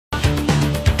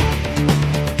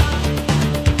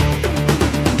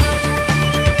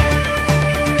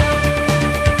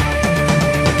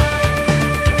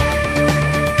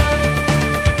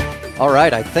All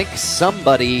right, I think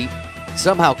somebody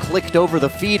somehow clicked over the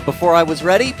feed before I was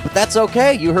ready, but that's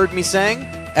okay. You heard me saying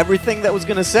everything that was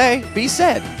going to say, be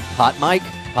said. Hot mic,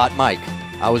 hot mic.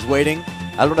 I was waiting.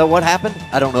 I don't know what happened.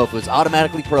 I don't know if it was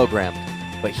automatically programmed,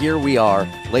 but here we are,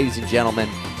 ladies and gentlemen.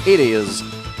 It is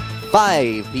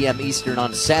 5 p.m. Eastern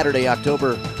on Saturday,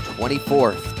 October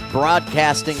 24th.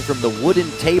 Broadcasting from the wooden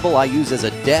table I use as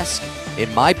a desk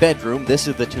in my bedroom. This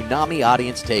is the Toonami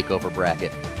Audience Takeover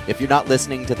Bracket. If you're not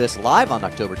listening to this live on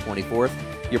October 24th,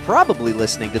 you're probably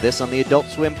listening to this on the Adult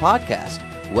Swim podcast.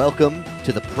 Welcome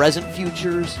to the present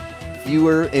futures,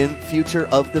 future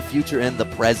of the future and the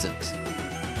present.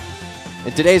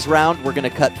 In today's round, we're going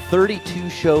to cut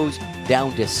 32 shows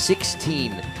down to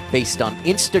 16 based on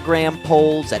Instagram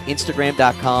polls at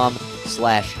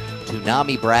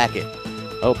instagram.com/Toonami Bracket.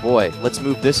 Oh boy, let's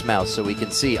move this mouse so we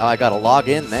can see. Oh, I got to log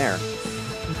in there.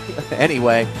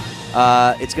 Anyway,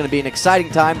 it's going to be an exciting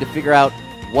time to figure out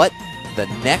what the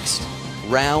next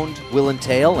round will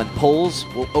entail, and polls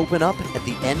will open up at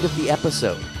the end of the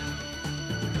episode.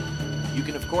 You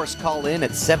can, of course, call in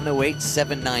at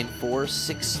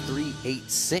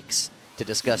 708-794-6386 to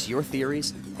discuss your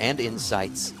theories and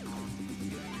insights.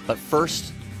 But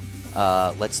first,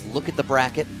 let's look at the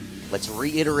bracket. Let's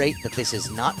reiterate that this is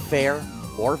not fair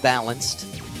or balanced,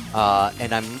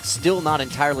 and I'm still not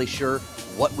entirely sure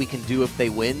what we can do if they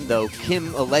win, though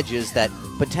Kim alleges that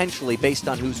potentially, based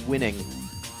on who's winning,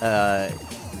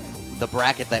 the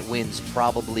bracket that wins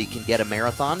probably can get a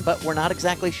marathon, but we're not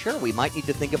exactly sure. We might need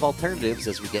to think of alternatives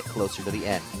as we get closer to the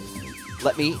end.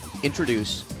 Let me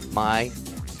introduce my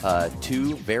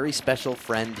two very special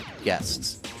friend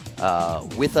guests.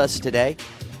 With us today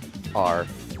are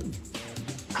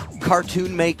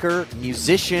cartoon maker,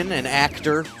 musician, and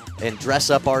actor, and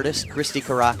dress-up artist Christy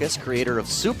Karacas, creator of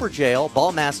Super Jail,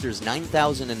 Ballmasters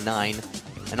 9009,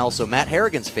 and also Matt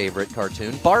Harrigan's favorite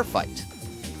cartoon, Bar Fight.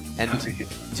 And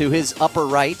to his upper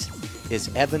right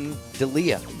is Evan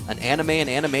D'Elia, an anime and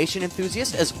animation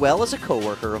enthusiast, as well as a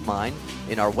coworker of mine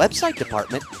in our website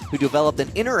department, who developed an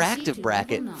interactive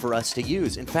bracket for us to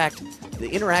use. In fact, the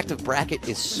interactive bracket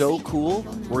is so cool,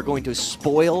 we're going to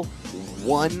spoil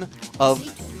one of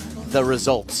the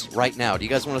results right now. Do you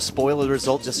guys want to spoil the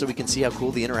result just so we can see how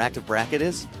cool the interactive bracket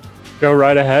is? Go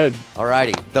right ahead.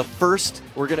 Alrighty. The first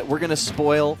we're gonna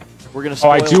spoil. Oh,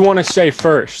 I do want to say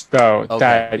first though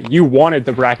that you wanted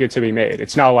the bracket to be made.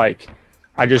 It's not like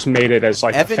I just made it as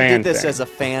like Evan a fan did this thing. as a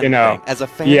fan thing. as a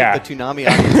fan of the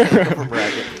Toonami Audience Takeover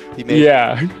Bracket. He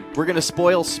made We're gonna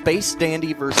spoil Space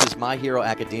Dandy versus My Hero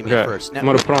Academia first. Now, I'm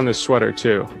gonna put on this sweater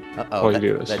too. While you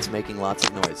do this. That's making lots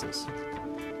of noises.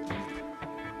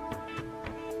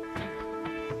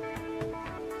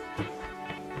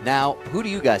 Now, who do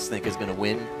you guys think is going to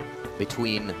win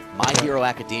between My Hero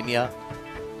Academia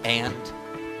and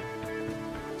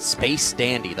Space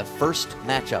Dandy? The first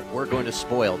matchup we're going to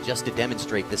spoil just to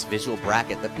demonstrate this visual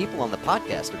bracket that people on the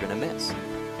podcast are going to miss.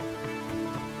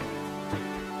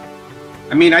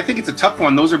 I mean, I think it's a tough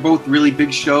one. Those are both really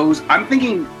big shows. I'm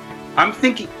kind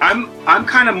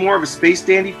of more of a Space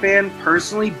Dandy fan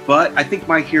personally, but I think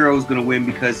My Hero is going to win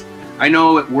because I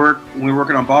know at work, when we're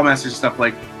working on Ballmasters and stuff,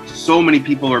 like, so many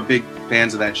people are big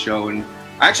fans of that show, and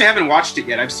I actually haven't watched it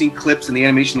yet. I've seen clips, and the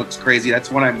animation looks crazy.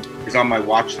 That's one is on my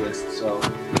watch list. So,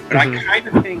 but I kind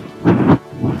of think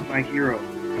My Hero.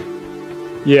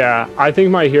 Yeah, I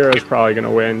think My Hero is probably going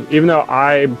to win, even though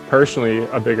I'm personally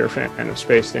a bigger fan of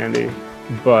Space Dandy.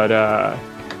 But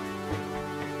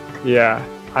yeah,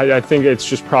 I think it's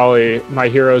just probably My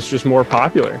Hero is just more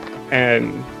popular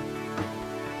and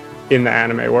in the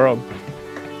anime world.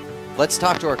 Let's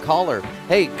talk to our caller.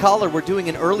 Hey, caller, we're doing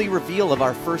an early reveal of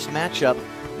our first matchup,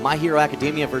 My Hero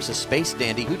Academia versus Space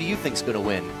Dandy. Who do you think's going to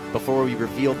win before we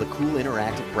reveal the cool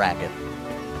interactive bracket?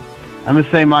 I'm going to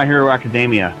say My Hero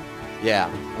Academia. Yeah,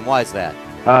 and why is that?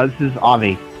 This is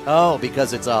Avi. Oh,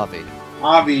 because it's Avi.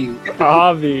 Avi.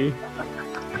 Avi.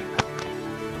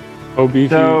 OBV.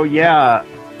 So, yeah,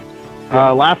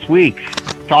 last week,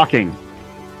 talking.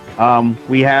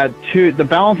 We had the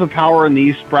balance of power in the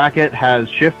East bracket has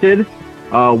shifted.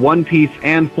 One Piece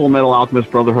and Full Metal Alchemist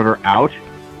Brotherhood are out.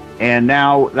 And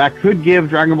now that could give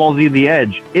Dragon Ball Z the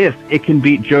edge if it can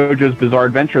beat JoJo's Bizarre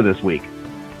Adventure this week.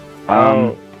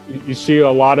 You see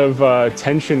a lot of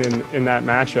tension in that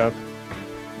matchup.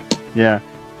 Yeah.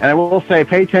 And I will say,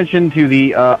 pay attention to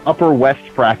the Upper West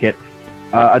bracket.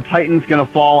 A Titan's going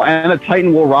to fall and a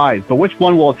Titan will rise. But which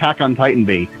one will Attack on Titan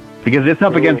be? Because it's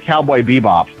up against Cowboy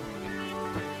Bebop.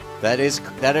 That is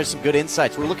some good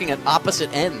insights. We're looking at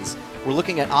opposite ends. We're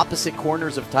looking at opposite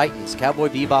corners of Titans. Cowboy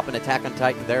Bebop and Attack on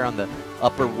Titan there on the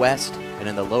upper west, and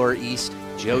in the lower east,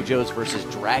 JoJo's versus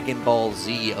Dragon Ball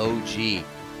Z OG.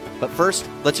 But first,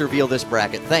 let's reveal this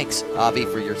bracket. Thanks, Avi,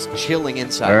 for your chilling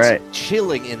insights. All right.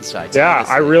 Chilling insights. Yeah,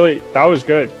 honestly. that was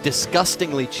good.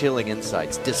 Disgustingly chilling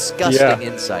insights. Disgusting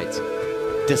insights.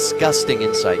 Disgusting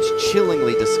insights.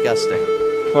 Chillingly disgusting.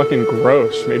 Fucking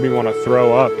gross. Made me want to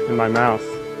throw up in my mouth,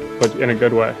 but in a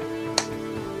good way.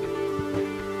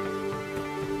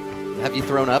 Have you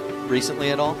thrown up recently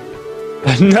at all?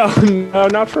 No,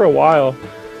 not for a while.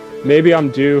 Maybe I'm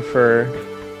due for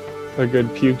a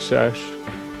good puke sesh.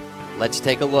 Let's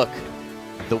take a look.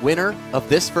 The winner of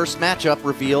this first matchup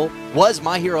reveal was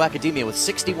My Hero Academia with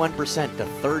 61% to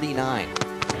 39.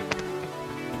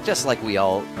 Just like we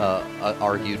all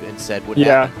argued and said would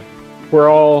happen. We're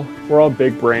all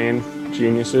big brain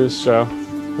geniuses, so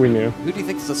we knew. Who do you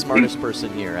think is the smartest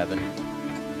person here, Evan?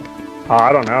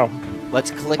 I don't know.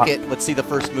 Let's click it. Let's see the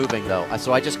first moving, though.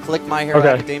 So I just click My Hero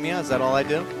Academia? Is that all I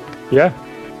do? Yeah,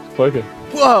 click it.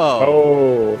 Whoa!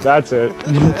 Oh, that's it.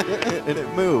 And it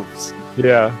moves.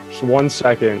 Yeah, just 1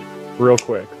 second, real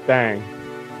quick. Bang.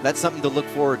 That's something to look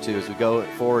forward to as we go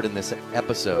forward in this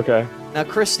episode. Okay. Now,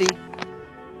 Christy.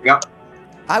 Yeah.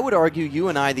 I would argue you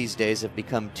and I these days have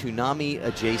become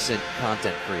Toonami-adjacent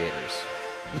content creators.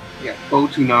 Yeah,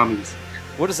 faux Toonamis.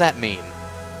 What does that mean?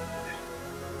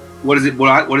 What is it?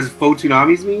 What does faux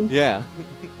Toonamis mean? Yeah.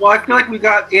 Well, I feel like we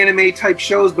got anime type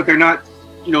shows, but they're not,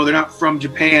 they're not from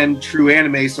Japan, true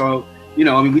anime. So, I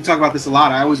mean, we talk about this a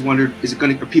lot. I always wondered,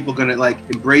 are people gonna like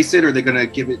embrace it, or are they gonna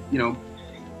give it,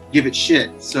 give it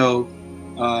shit? So,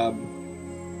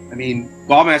 I mean,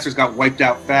 Ballmasters got wiped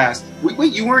out fast.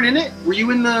 Wait, you weren't in it? Were you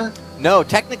in the? No,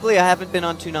 technically, I haven't been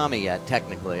on Toonami yet.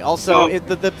 Technically, also,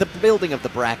 the building of the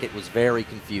bracket was very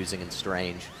confusing and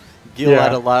strange. Gil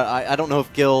had a lot. I don't know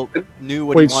if Gil knew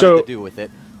what he wanted to do with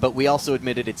it, but we also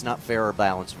admitted it's not fair or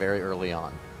balanced very early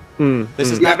on. This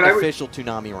is not an official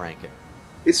Toonami ranking.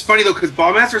 It's funny though, because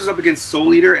Ballmasters is up against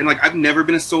Soul Eater, and like I've never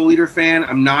been a Soul Eater fan.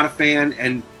 I'm not a fan,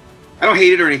 and I don't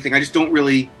hate it or anything. I just don't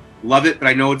really love it, but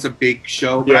I know it's a big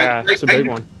show. But it's a big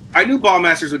one. I knew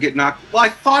Ballmasters would get knocked. Well, I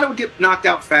thought it would get knocked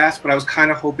out fast, but I was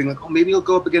kind of hoping like, oh, maybe it'll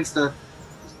go up against a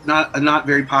not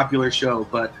very popular show,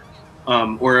 but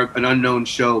or an unknown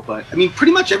show. But I mean,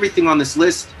 pretty much everything on this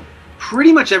list,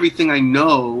 pretty much everything I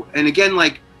know. And again,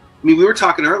 like, I mean, we were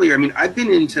talking earlier. I mean, I've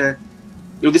been into,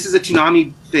 this is a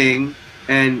Toonami thing,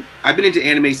 and I've been into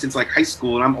anime since like high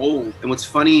school, and I'm old. And what's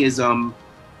funny is, a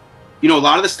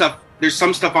lot of the stuff. There's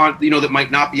some stuff on, that might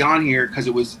not be on here because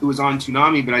it was on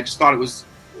Toonami, but I just thought it was.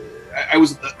 I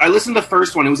listened to the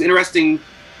first one. It was interesting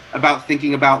about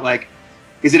thinking about like,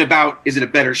 is it a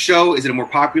better show? Is it a more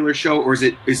popular show, or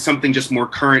is something just more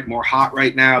current, more hot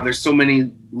right now? There's so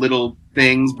many little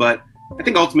things, but I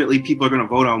think ultimately people are going to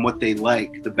vote on what they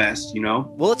like the best.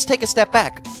 Well, let's take a step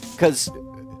back because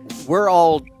we're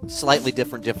all slightly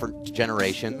different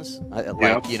generations.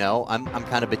 I'm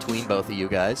kind of between both of you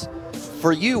guys.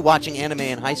 For you, watching anime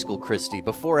in high school, Christy,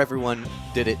 before everyone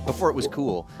did it, before it was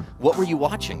cool, what were you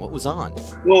watching? What was on?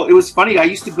 Well, it was funny.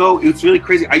 It was really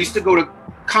crazy. I used to go to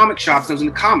comic shops. And I was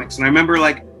into comics, and I remember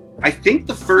like, I think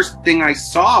the first thing I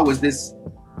saw was this.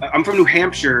 I'm from New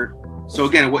Hampshire, so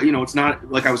again, it's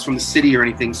not like I was from the city or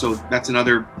anything. So that's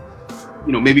another,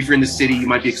 maybe if you're in the city, you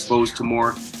might be exposed to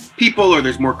more people, or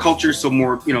there's more culture. So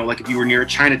more, like if you were near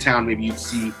Chinatown, maybe you'd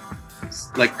see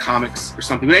like comics or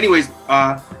something. But anyways,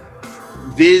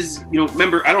 Viz,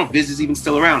 remember, I don't know if Viz is even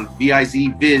still around.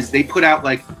 VIZ, Viz, they put out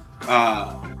like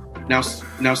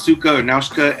Nausuka or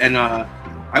Naushka, and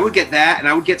I would get that, and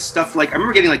I would get stuff like, I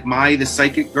remember getting like Mai the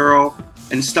Psychic Girl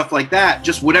and stuff like that,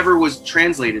 just whatever was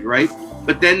translated, right?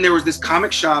 But then there was this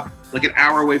comic shop like an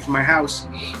hour away from my house,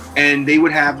 and they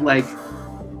would have like,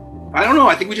 I don't know,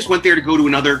 I think we just went there to go to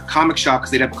another comic shop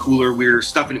because they'd have cooler, weirder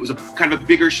stuff, and it was a kind of a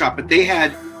bigger shop, but they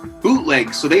had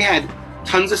bootlegs, so they had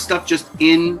tons of stuff just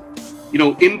in,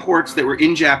 imports that were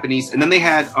in Japanese, and then they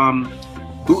had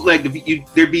bootleg.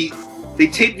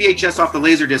 They'd take VHS off the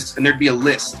laser discs, and there'd be a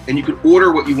list, and you could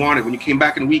order what you wanted. When you came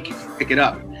back in a week, you could pick it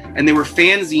up, and they were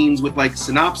fanzines with like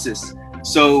synopsis.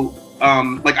 So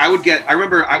like I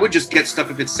remember I would just get stuff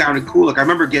if it sounded cool. Like I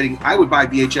would buy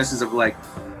VHSs of like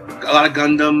a lot of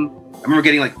Gundam. I remember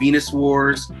getting like Venus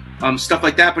Wars, stuff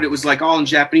like that, but it was like all in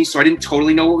Japanese, so I didn't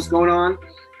totally know what was going on,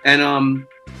 and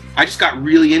I just got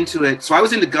really into it. So I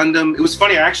was into Gundam. It was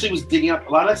funny. I actually was digging up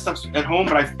a lot of that stuff at home,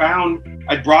 but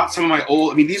I brought some of my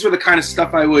old, these were the kind of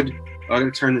stuff I would, I'm going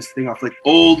to turn this thing off, like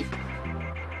old,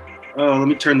 let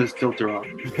me turn this filter off.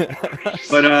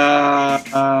 But,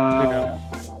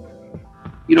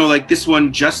 like this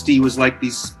one, Justy, was like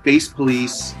these space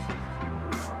police.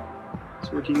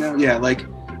 It's working now? Yeah, like,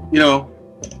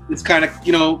 it's kind of,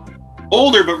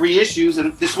 older, but reissues.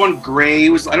 And this one, Gray,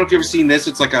 was, I don't know if you've ever seen this.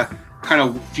 It's like a kind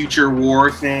of future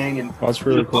war thing, and that's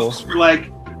really cool. Books were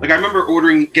like I remember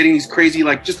getting these crazy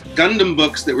like just Gundam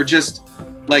books that were just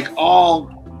like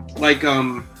all like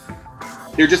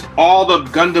they're just all the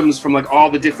Gundams from like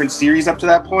all the different series up to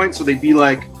that point. So they'd be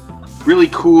like really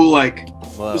cool, like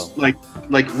just like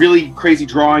really crazy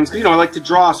drawings. 'Cause, you know, I like to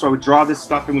draw, so I would draw this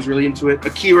stuff and was really into it.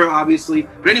 Akira, obviously,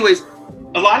 but anyways,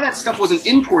 a lot of that stuff wasn't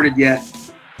imported yet,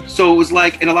 so it was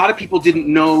like, and a lot of people didn't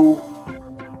know.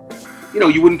 You know,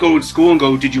 you wouldn't go to school and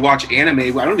go, "Did you watch anime?"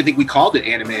 I don't even think we called it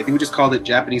anime. I think we just called it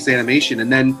Japanese animation.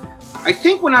 And then I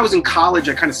think when I was in college,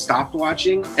 I kind of stopped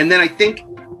watching. And then I think,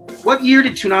 what year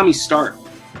did Toonami start?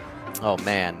 Oh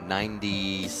man,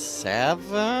 97?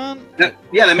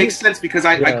 Yeah, that makes sense because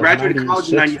I graduated college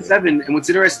in 97. And what's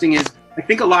interesting is I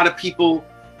think a lot of people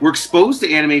were exposed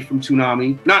to anime from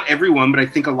Toonami. Not everyone, but I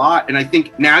think a lot. And I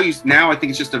think now I think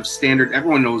it's just a standard.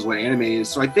 Everyone knows what anime is.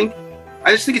 So I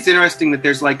just think it's interesting that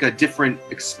there's like a different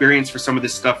experience for some of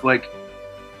this stuff. Like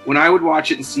when I would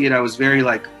watch it and see it, I was very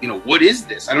like, you know, what is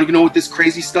this? I don't even know what this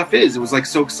crazy stuff is. It was like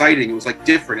so exciting. It was like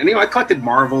different. And you know, I collected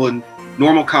Marvel and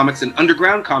normal comics and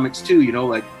underground comics too, you know,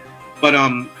 like, but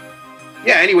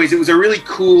yeah, anyways, it was a really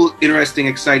cool, interesting,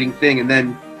 exciting thing. And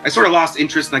then I sort of lost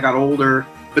interest and I got older,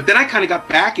 but then I kind of got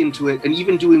back into it. And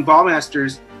even doing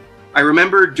Ballmasters, I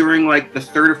remember during like the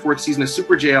 3rd or 4th season of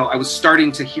Super Jail, I was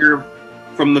starting to hear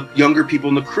from the younger people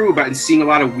in the crew about and seeing a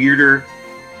lot of weirder,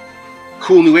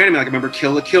 cool new anime. Like I remember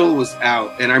Kill la Kill was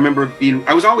out, and I remember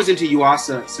I was always into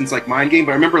Yuasa since like Mind Game,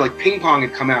 but I remember like Ping Pong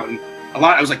had come out, and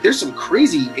I was like, there's some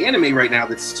crazy anime right now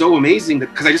that's so amazing, that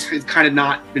because I just had kind of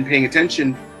not been paying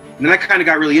attention. And then I kind of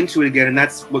got really into it again, and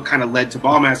that's what kind of led to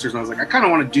Ballmasters. And I was like, I kind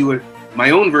of want to do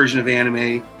my own version of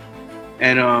anime,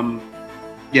 and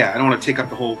yeah, I don't want to take up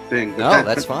the whole thing. But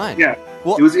that's fine. Yeah,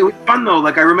 well, it was fun though.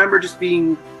 Like I remember just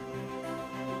being.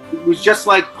 It was just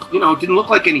like, you know, it didn't look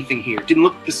like anything here. It didn't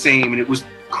look the same, and it was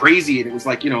crazy. And it was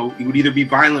like, you know, it would either be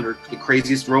violent or the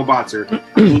craziest robots or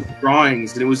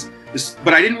drawings. And it was this,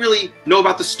 but I didn't really know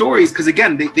about the stories because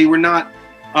again, they were not.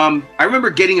 I remember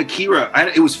getting Akira.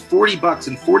 It was $40,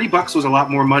 and $40 was a lot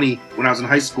more money when I was in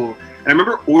high school. And I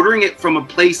remember ordering it from a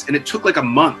place, and it took like a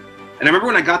month. And I remember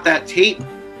when I got that tape,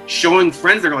 showing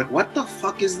friends, they're like, "What the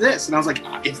fuck is this?" And I was like,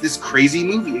 "It's this crazy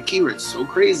movie, Akira. It's so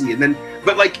crazy." And then,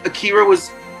 but like Akira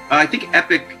was. I think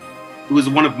Epic, who was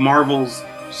one of Marvel's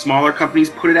smaller companies,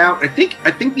 put it out. I think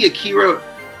the Akira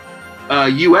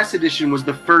US edition was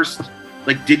the first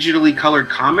like digitally colored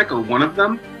comic, or one of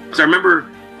them. Because I remember,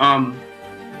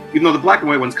 even though the black and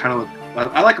white ones kind of look,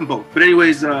 I like them both. But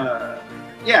anyways,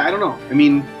 yeah, I don't know. I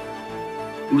mean,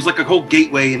 it was like a whole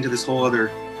gateway into this whole other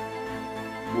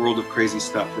world of crazy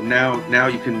stuff. And now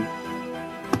you can,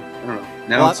 I don't know.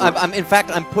 Now I'm in fact,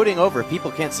 I'm putting over.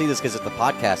 People can't see this because it's the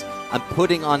podcast. I'm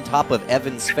putting on top of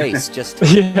Evan's face just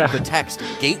the text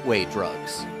 "gateway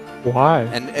drugs." Why?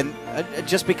 And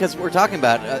just because we're talking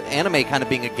about anime kind of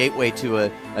being a gateway to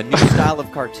a new style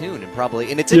of cartoon,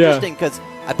 and it's interesting because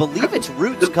I believe its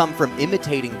roots come from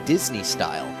imitating Disney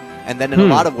style, and then in a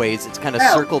lot of ways it's kind of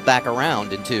circled back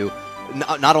around into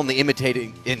not only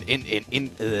imitating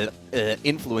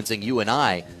influencing you and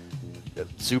I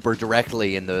super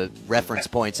directly in the reference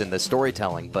points and the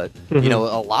storytelling, but you know,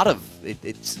 a lot of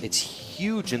it's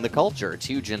huge in the culture. It's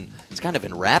huge it's kind of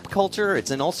in rap culture.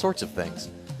 It's in all sorts of things.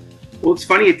 Well, it's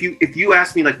funny if you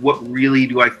ask me like what really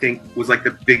do I think was like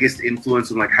the biggest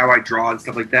influence on like how I draw and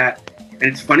stuff like that, and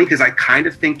it's funny because I kind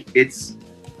of think it's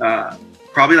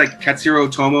probably like Katsuro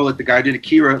Otomo, like the guy who did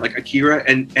Akira,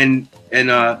 and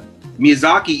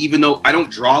Miyazaki, even though I don't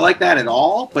draw like that at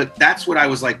all, but that's what I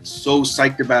was like so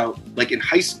psyched about, like in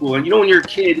high school. And you know, when you're a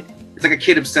kid, it's like a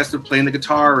kid obsessed with playing the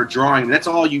guitar or drawing. That's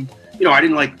all you know, I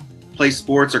didn't like play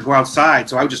sports or go outside,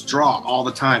 so I would just draw all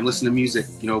the time, listen to music,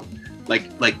 you know, like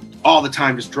all the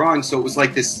time, just drawing. So it was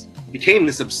like became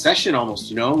this obsession almost,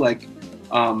 you know, like,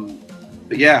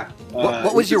 but yeah.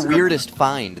 What was your weirdest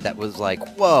find that was like,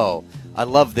 whoa, I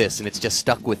love this, and it's just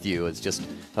stuck with you? It's just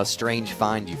a strange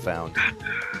find you found.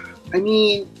 I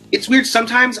mean, it's weird.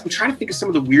 Sometimes I'm trying to think of some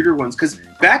of the weirder ones, because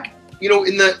back, you know,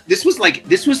 this was like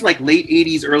late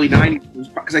 80s, early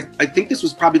 90s, because I think this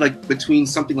was probably like between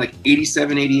something like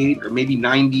 87, 88, or maybe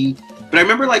 90. But I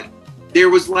remember like there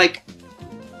was like,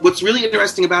 what's really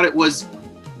interesting about it was,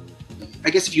 I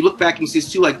guess if you look back and see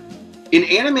this too, like in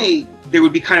anime, there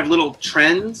would be kind of little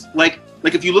trends. Like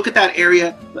if you look at that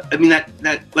area, I mean that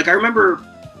like I remember,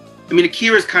 I mean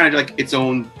Akira is kind of like its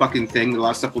own fucking thing. A lot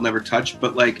of stuff we'll never touch,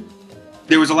 but like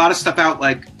there was a lot of stuff out,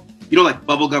 like, you know, like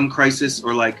Bubblegum Crisis,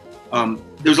 or like there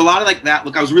was a lot of like that.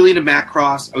 Look, I was really into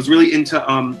Macross. I was really into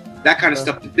that kind of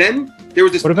stuff. But then there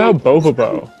was this. What about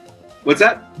Bobobo? What's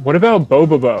that? What about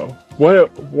Bobobo?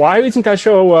 Why isn't that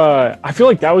show? I feel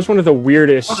like that was one of the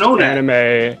weirdest anime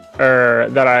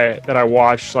that I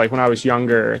watched like when I was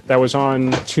younger. That was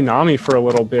on Toonami for a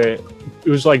little bit. It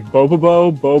was like Bobo.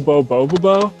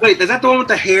 Wait, is that the one with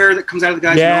the hair that comes out of the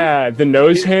guy's nose? Yeah, the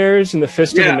nose hairs and the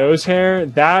fist of the nose hair.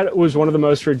 That was one of the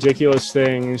most ridiculous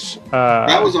things.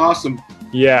 That was awesome.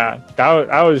 Yeah,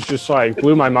 that was just like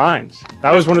blew my mind.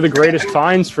 That was one of the greatest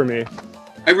finds for me.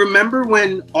 I remember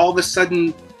when all of a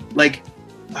sudden, like,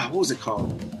 what was it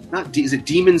called? Is it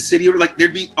Demon City? Or like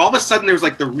there'd be all of a sudden there was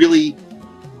like the really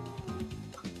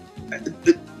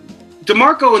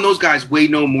DeMarco and those guys way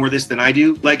know more this than I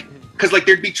do. Like, because like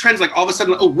there'd be trends like all of a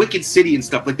sudden, oh, Wicked City and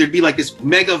stuff. Like there'd be like this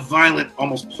mega violent,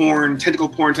 almost porn, tentacle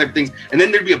porn type things, and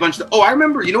then there'd be a bunch of. Oh, I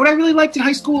remember. You know what I really liked in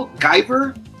high school?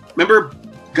 Guyver. Remember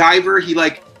Guyver? He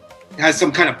like has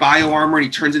some kind of bio armor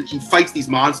and he fights these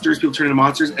monsters. People turn into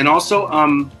monsters, and also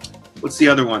what's the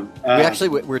other one?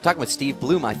 we were talking with Steve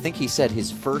Bloom. I think he said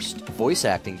his first voice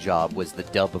acting job was the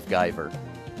dub of Guyver.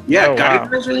 Yeah,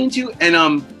 Guyver I was really into,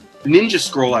 and Ninja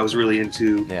Scroll I was really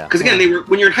into. Yeah. Because again, they were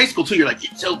when you're in high school too. You're like,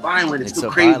 it's so violent, it's so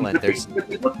crazy. Violent. But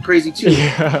they look crazy too.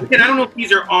 Yeah. And I don't know if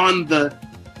these are on the.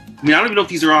 I mean, I don't even know if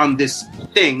these are on this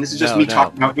thing. This is just me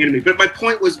talking about anime. But my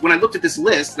point was, when I looked at this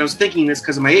list, and I was thinking this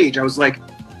because of my age, I was like,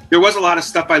 there was a lot of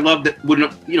stuff I loved that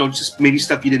wouldn't, just maybe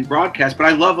stuff you didn't broadcast. But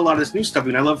I love a lot of this new stuff. I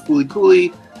mean, I love Fooly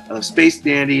Cooly, I love Space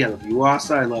Dandy, I love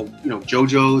Yuasa, I love,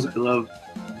 JoJo's, I love,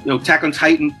 Attack on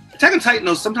Titan. Attack on Titan,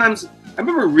 though, sometimes I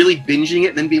remember really binging it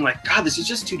and then being like, God, this is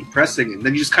just too depressing. And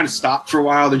then you just kind of stop for a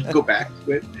while, then you go back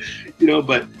to it,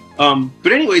 But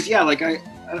anyways, yeah, like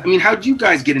I mean, how did you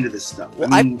guys get into this stuff? Well,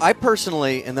 I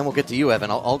personally, and then we'll get to you, Evan.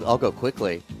 I'll go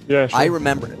quickly. Yeah, sure. I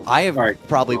remember I have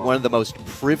probably one of the most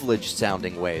privileged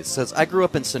sounding ways. Says I grew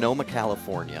up in Sonoma,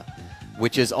 California,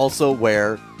 which is also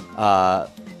where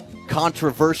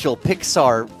controversial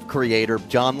Pixar creator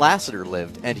John Lasseter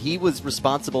lived, and he was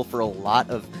responsible for a lot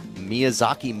of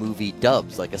Miyazaki movie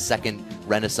dubs, like a second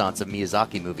renaissance of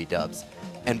Miyazaki movie dubs.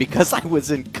 And because I was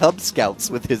in Cub Scouts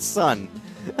with his son,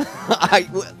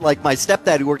 like my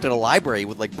stepdad who worked at a library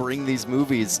would like bring these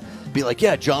movies, be like,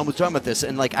 yeah, John was talking about this,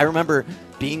 and like I remember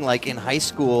being like in high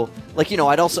school, like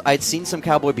I'd seen some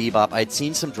Cowboy Bebop, I'd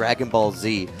seen some Dragon Ball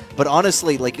Z, but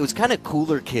honestly, like it was kind of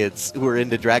cooler kids who were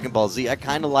into Dragon Ball Z. I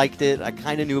kind of liked it. I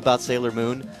kind of knew about Sailor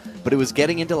Moon, but it was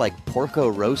getting into like Porco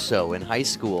Rosso in high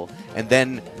school, and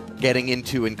then getting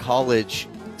into in college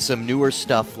some newer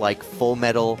stuff like Full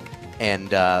Metal and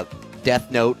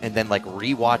Death Note, and then like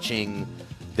rewatching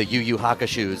the Yu Yu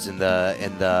Hakushus and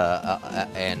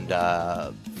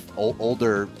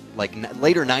older, like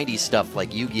later 90s stuff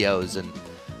like Yu-Gi-Ohs, and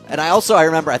I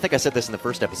remember, I think I said this in the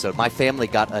first episode, my family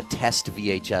got a test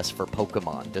VHS for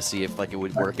Pokemon to see if like it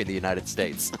would work in the United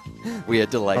States. We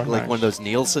had to like one of those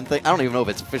Nielsen things. I don't even know if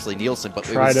it's officially Nielsen, but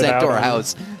it was sent to our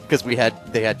house because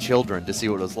they had children to see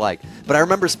what it was like. But I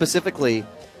remember specifically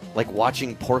like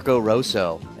watching Porco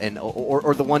Rosso, and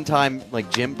or the one time like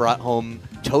Jim brought home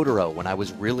Totoro when I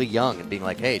was really young and being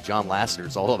like, hey, John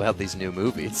Lasseter's all about these new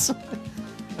movies.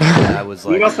 And I was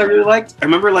like, you know what else I really liked? I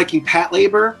remember liking Pat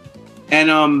Labor,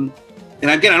 and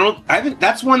again,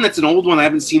 that's one that's an old one I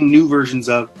haven't seen new versions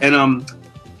of. And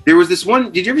there was this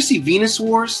one. Did you ever see Venus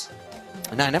Wars?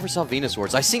 No, I never saw Venus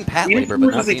Wars. I seen Pat Labor, but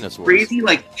not Venus Wars. Crazy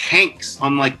like tanks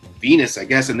on like Venus, I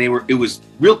guess, and it was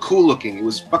real cool looking. It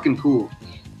was fucking cool.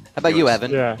 How about you,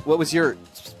 Evan? Yeah. What was your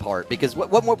part? Because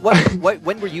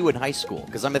when were you in high school?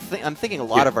 Because I'm thinking a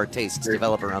lot of our tastes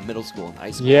develop around middle school and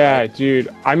high school. Yeah, right? dude.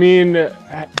 I mean,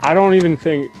 I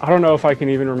don't know if I can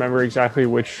even remember exactly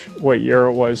what year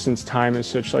it was, since time is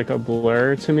such like a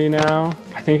blur to me now.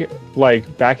 I think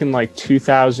like back in like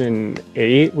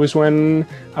 2008 was when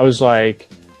I was like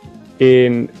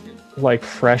in like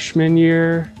freshman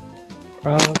year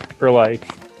or like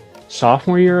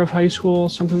sophomore year of high school,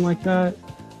 something like that.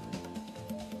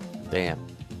 Damn.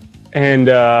 And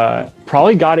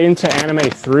probably got into anime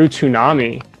through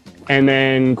Toonami, and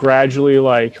then gradually,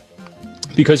 like,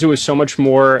 because it was so much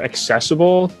more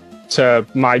accessible to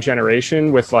my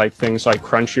generation with like things like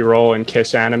Crunchyroll and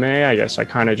Kiss Anime, I guess I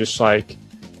kind of just like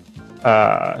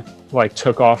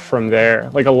took off from there.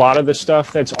 Like a lot of the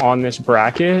stuff that's on this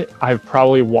bracket, I've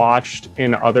probably watched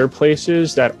in other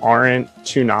places that aren't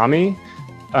Toonami,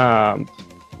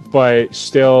 but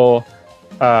still.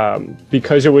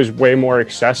 Because it was way more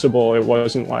accessible, it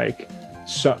wasn't like,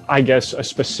 I guess, a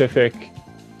specific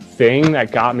thing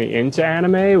that got me into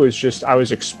anime. It was just I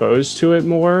was exposed to it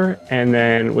more, and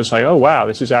then was like, oh wow,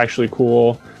 this is actually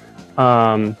cool.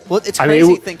 Well, it's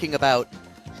crazy thinking about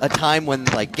a time when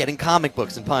like getting comic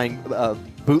books and buying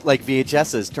bootleg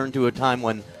VHSs turned to a time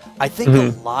when I think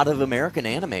a lot of American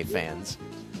anime fans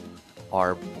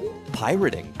are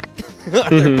pirating.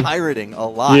 They're pirating a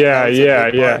lot.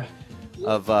 Yeah.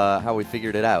 Of how we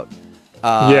figured it out.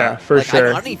 Yeah, for sure.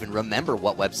 I don't even remember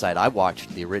what website I watched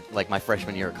my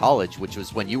freshman year of college, which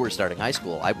was when you were starting high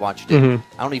school. I watched it.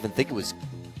 I don't even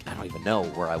know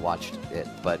where I watched it,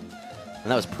 and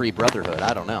that was pre-Brotherhood.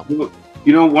 I don't know.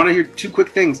 You know, want to hear two quick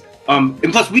things?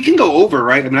 And plus, we can go over,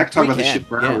 right? I mean, I can talk about this shit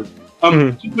for hours.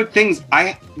 Two quick things.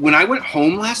 When I went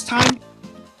home last time,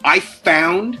 I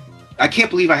can't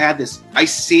believe I had this. I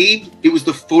saved, it was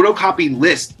the photocopy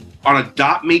list on a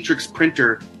dot matrix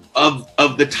printer of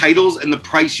the titles and the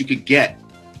price you could get.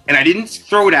 And I didn't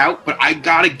throw it out, but I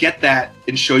gotta get that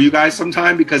and show you guys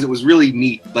sometime because it was really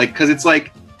neat. Like, because it's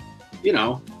like, you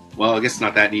know, well, I guess it's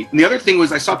not that neat. And the other thing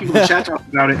was I saw people in the chat talking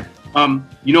about it.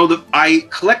 You know, I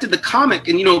collected the comic,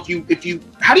 and you know, if you,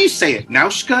 how do you say it?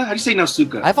 Naushka? How do you say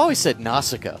Nausuka? I've always said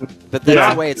Nausicaa, but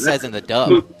that's the way it says in the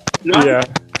dub.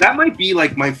 That might be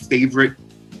like my favorite.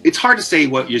 It's hard to say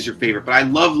what is your favorite, but I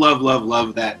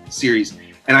love that series.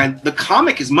 And the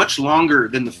comic is much longer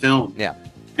than the film. Yeah.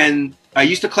 And I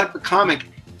used to collect the comic,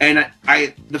 and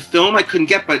the film I couldn't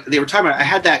get, but they were talking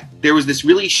about, there was this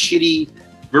really shitty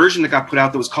version that got put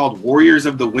out that was called Warriors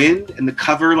of the Wind, and the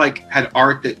cover like had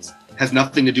art that has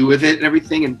nothing to do with it and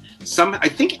everything. And I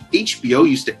think HBO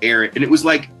used to air it, and it was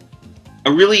like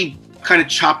a really kind of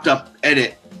chopped up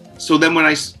edit. So then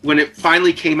when it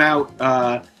finally came out,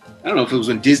 I don't know if it was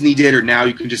when Disney did or now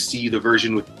you can just see the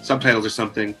version with subtitles or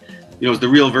something. You know, it was the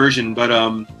real version, but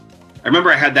I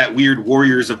remember I had that weird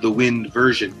Warriors of the Wind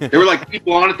version. There were like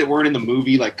people on it that weren't in the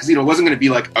movie, like, because, you know, it wasn't going to be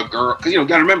like a girl, because, you know,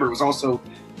 gotta remember it was also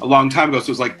a long time ago, so it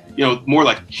was like, you know, more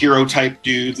like hero type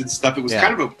dudes and stuff. It was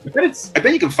kind of I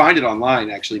bet you can find it online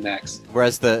actually, Max.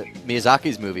 Whereas the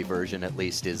Miyazaki's movie version at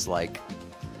least is like,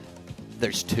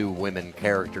 there's two women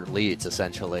character leads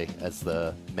essentially as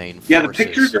the main forces. Yeah, the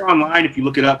pictures are online if you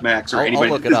look it up, Max, or anybody.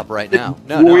 I'll look it up right now.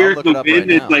 Warriors of the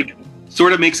Wind, it like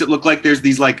sort of makes it look like there's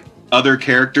these like other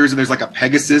characters and there's like a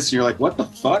Pegasus and you're like, what the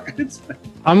fuck?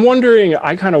 I'm wondering,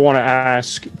 I kind of want to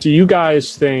ask, do you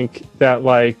guys think that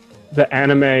like the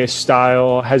anime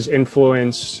style has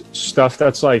influenced stuff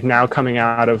that's like now coming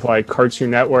out of like Cartoon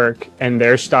Network and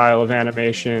their style of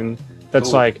animation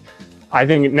that's like, I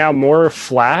think now more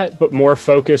flat, but more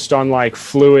focused on like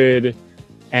fluid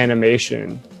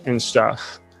animation and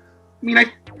stuff? I mean, I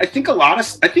think I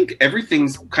think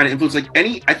everything's kind of influenced. Like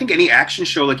any action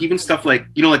show, like even stuff like,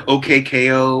 you know, like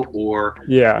OKKO or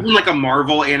even like a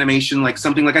Marvel animation, like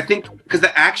something like, I think because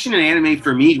the action in anime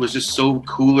for me was just so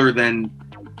cooler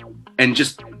and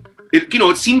just, you know,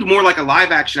 it seemed more like a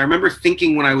live action. I remember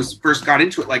thinking when I first got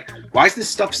into it, like, why does this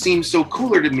stuff seem so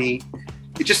cooler to me?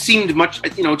 It just seemed much,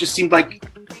 you know, it just seemed like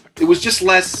it was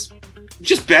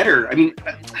just better. I mean,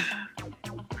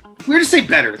 weird to say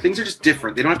better. Things are just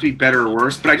different. They don't have to be better or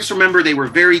worse, but I just remember they were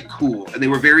very cool and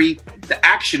the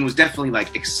action was definitely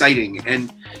like exciting.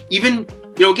 And even,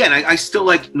 you know, again, I still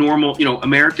like normal, you know,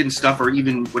 American stuff or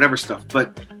even whatever stuff,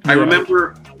 but I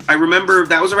remember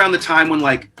that was around the time when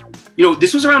like, you know,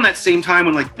 this was around that same time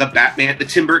when like the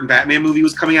Tim Burton Batman movie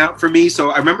was coming out for me. So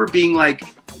I remember being like,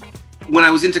 when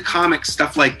I was into comics,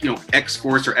 stuff like, you know,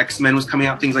 X-Force or X-Men was coming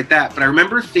out, things like that. But I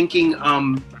remember thinking,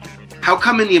 how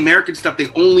come in the American stuff they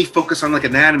only focus on like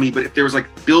anatomy, but if there was like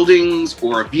buildings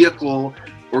or a vehicle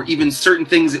or even certain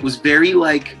things, it was very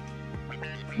like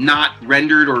not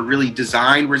rendered or really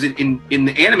designed. Whereas in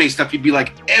the anime stuff, you'd be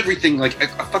like everything, like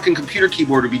a fucking computer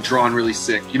keyboard would be drawn really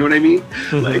sick. You know what I mean?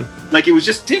 Like it was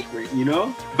just different, you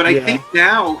know? But I think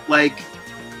now, like,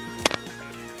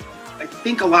 I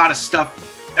think a lot of stuff,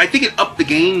 I think it upped the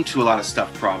game to a lot of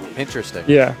stuff, probably. Interesting.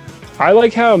 Yeah. I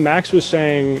like how Max was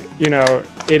saying, you know,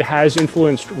 it has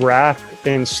influenced rap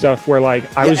and stuff where, like,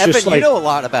 I was Evan, just like... you know a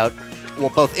lot about, well,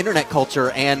 both internet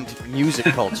culture and music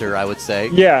culture, I would say.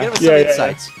 Yeah. Give us some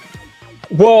insights.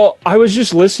 Well, I was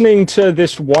just listening to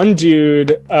this one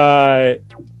dude,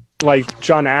 like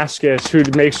John Askis, who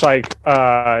makes like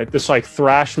this like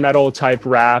thrash metal type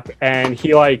rap, and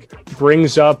he like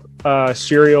brings up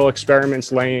Serial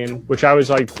Experiments Lane, which I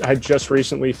had just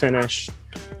recently finished,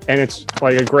 and it's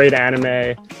like a great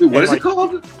anime. Dude, what is it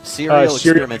called? Serial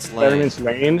Experiments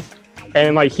Lane.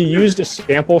 And like he used a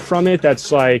sample from it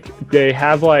that's like they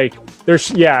have like there's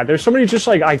so many just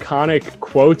like iconic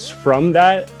quotes from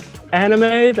that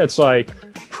anime that's like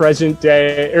present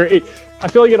day, or I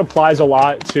feel like it applies a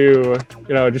lot to,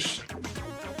 you know, just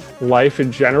life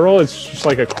in general. It's just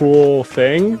like a cool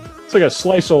thing. It's like a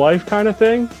slice of life kind of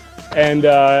thing. And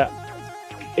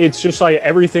it's just like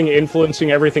everything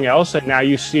influencing everything else. And now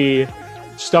you see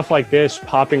stuff like this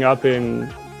popping up in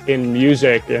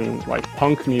music and like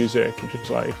punk music, which is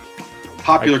like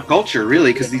popular culture,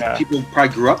 really, because these Yeah. people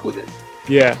probably grew up with it.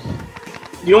 Yeah.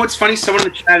 You know what's funny? Someone in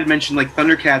the chat had mentioned like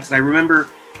Thundercats, and I remember,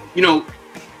 you know,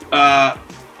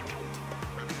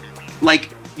 like,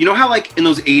 you know how like in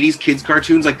those 80s kids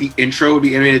cartoons, like the intro would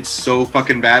be animated so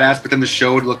fucking badass, but then the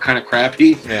show would look kind of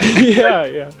crappy. Yeah.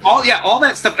 Yeah. All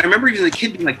that stuff. I remember even as a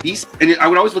kid being like these, and I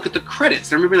would always look at the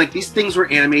credits. I remember like these things were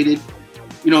animated.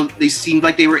 You know, they seemed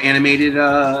like they were animated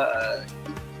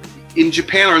in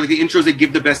Japan, or like the intros they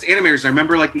give the best animators. I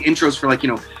remember like the intros for like, you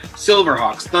know,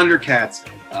 Silverhawks, Thundercats,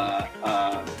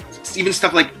 even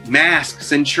stuff like Mask,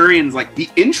 Centurions. Like the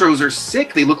intros are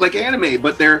sick. They look like anime,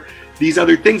 but they're these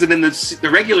other things. And then the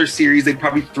regular series they'd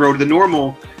probably throw to the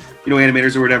normal, you know,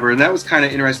 animators or whatever. And that was kind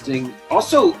of interesting.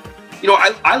 Also, you know,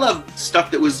 I love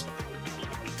stuff that was,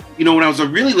 you know, when I was a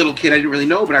really little kid, I didn't really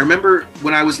know, but I remember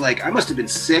when I was like, I must have been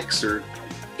 6 or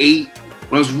 8.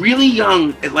 When I was really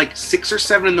young, at like 6 or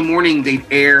 7 in the morning, they'd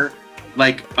air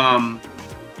like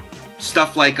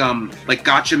stuff like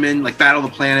Gatchaman, like Battle of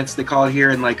the Planets, they call it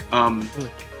here, and like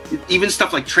even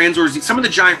stuff like Transwars, some of the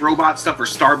giant robot stuff, or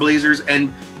Star Blazers.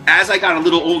 And as I got a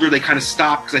little older, they kind of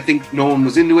stopped because I think no one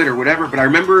was into it or whatever. But I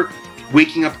remember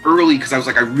waking up early because I was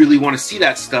like, I really want to see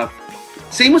that stuff.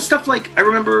 Same with stuff like, I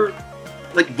remember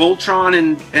like Voltron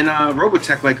and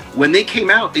Robotech, like when they came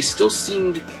out, they still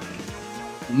seemed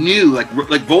new. Like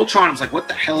Voltron, I was like, what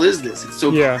the hell is this? It's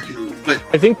so crazy. But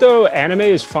I think though anime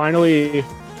is finally,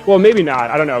 well, maybe not,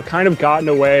 I don't know, kind of gotten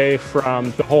away from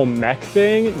the whole mech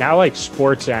thing. Now like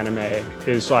sports anime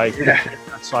is like,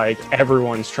 it's like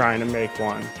everyone's trying to make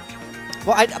one.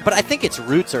 Well, but I think its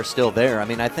roots are still there. I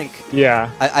mean, I think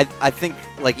I think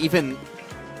like even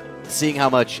seeing how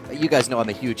much, you guys know I'm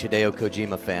a huge Hideo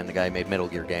Kojima fan, the guy who made Metal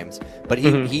Gear games, but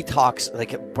he talks,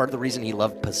 like, part of the reason he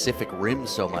loved Pacific Rim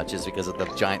so much is because of the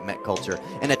giant mech culture.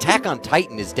 And Attack on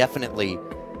Titan is definitely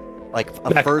like a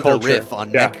mech further culture. Riff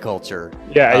on mech culture.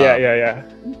 Yeah.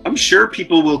 I'm sure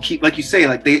people will keep, like you say,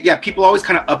 like people always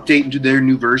kind of update into their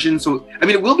new version. So I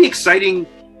mean, it will be exciting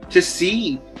to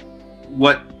see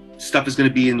what stuff is going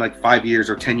to be in like 5 years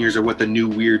or 10 years, or what the new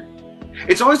weird.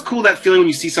 It's always cool, that feeling when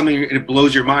you see something and it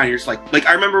blows your mind. You're just like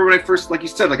I remember when I first, like you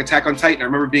said, like Attack on Titan, I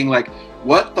remember being like,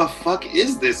 what the fuck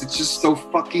is this? It's just so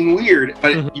fucking weird,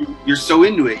 but you're so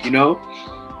into it, you know?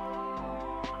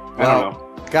 I don't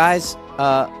know. Guys,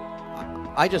 I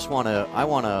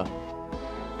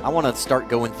want to start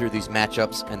going through these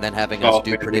matchups and then having us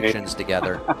do predictions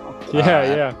together.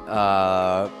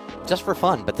 Just for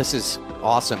fun, but this is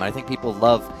awesome. I think people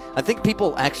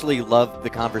actually love the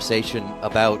conversation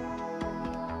about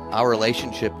our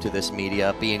relationship to this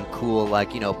media being cool,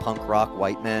 like, you know, punk rock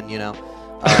white men, you know.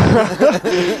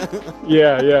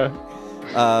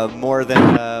 More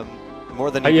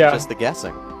than even just the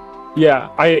guessing. Yeah,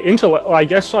 I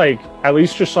guess like at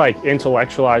least just like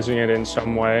intellectualizing it in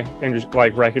some way and just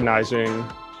like recognizing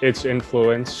its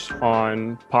influence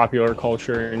on popular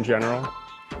culture in general,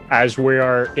 as we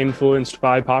are influenced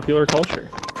by popular culture.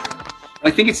 I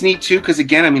think it's neat too, because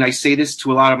again, I mean, I say this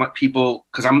to a lot of my people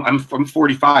because I'm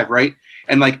 45, right?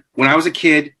 And like when I was a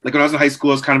kid, like when I was in high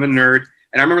school, I was kind of a nerd.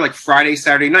 And I remember like Friday,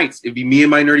 Saturday nights, it'd be me and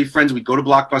my nerdy friends. We'd go to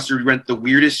Blockbuster, we'd rent the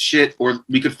weirdest shit or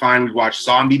we could find. We'd watch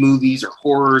zombie movies or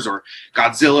horrors or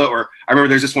Godzilla. Or I remember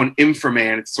there's this one,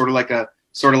 Inframan. It's sort of like a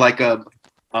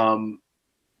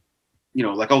you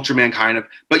know, like Ultraman kind of.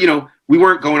 But you know, we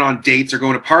weren't going on dates or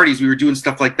going to parties. We were doing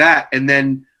stuff like that. And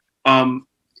then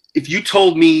if you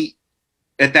told me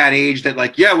at that age that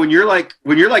like, yeah, when you're like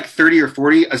 30 or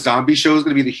 40, a zombie show is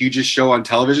going to be the hugest show on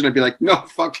television, I'd be like, no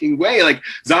fucking way. Like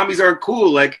zombies aren't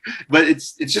cool. Like, but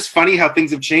it's just funny how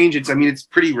things have changed. It's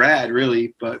pretty rad,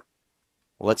 really. But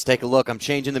well, let's take a look. I'm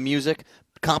changing the music.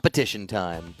 Competition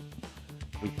time.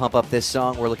 We pump up this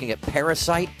song. We're looking at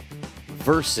Parasite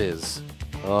versus.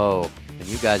 Oh, and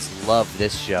you guys love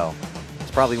this show.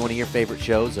 It's probably one of your favorite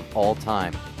shows of all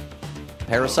time.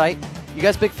 Parasite. You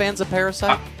guys big fans of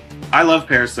Parasite? I love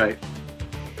Parasite.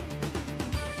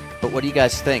 But what do you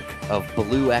guys think of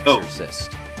Blue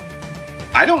Exorcist?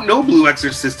 I don't know Blue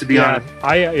Exorcist, to be honest.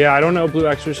 I don't know Blue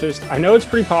Exorcist. I know it's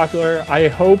pretty popular. I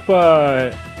hope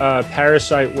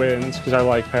Parasite wins because I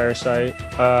like Parasite.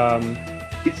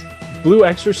 Blue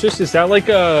Exorcist, is that like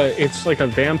it's like a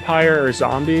vampire or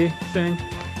zombie thing?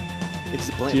 It's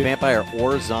a vampire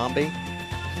or zombie?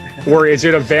 Or is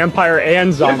it a vampire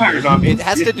and zombie? Vampire zombie. It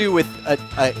has to do with a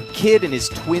kid and his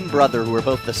twin brother who are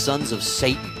both the sons of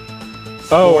Satan.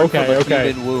 Oh, born okay, from a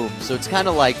okay. human womb. So it's kind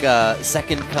of like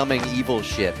second coming evil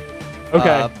shit.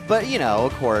 Okay. But, you know,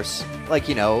 of course, like,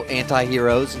 you know,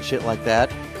 anti-heroes and shit like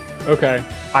that. Okay.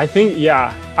 I think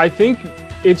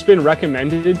it's been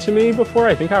recommended to me before.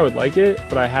 I think I would like it,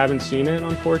 but I haven't seen it,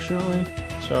 unfortunately.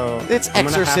 So It's I'm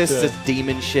gonna have Exorcist, to- it's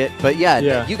demon shit, but yeah,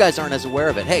 Yeah. you guys aren't as aware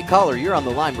of it. Hey, caller, you're on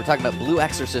the line. We're talking about Blue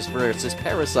Exorcist versus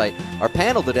Parasite. Our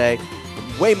panel today,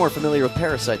 way more familiar with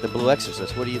Parasite than Blue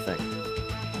Exorcist. What do you think?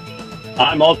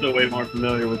 I'm also way more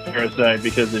familiar with Parasite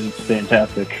because it's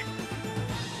fantastic.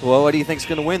 Well, what do you think's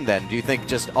going to win then? Do you think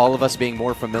just all of us being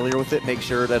more familiar with it make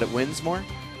sure that it wins more?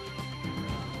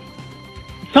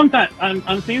 Sometimes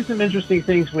I'm seeing some interesting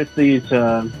things with these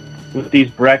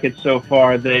brackets so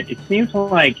far. That it seems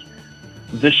like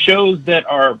the shows that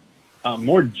are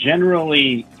more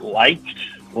generally liked,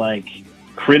 like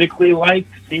critically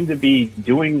liked, seem to be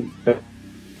doing.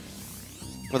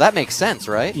 Well, that makes sense,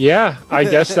 right? Yeah, I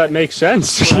guess that makes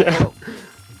sense. Yeah.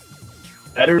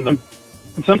 Better than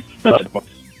some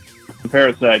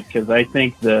Parasite, because I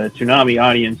think the Toonami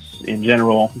audience in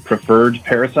general preferred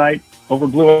Parasite over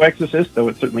Blue Exorcist, though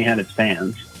it certainly had its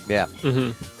fans. Yeah.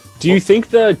 Mm-hmm. Do you think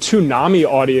the Toonami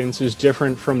audience is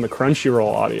different from the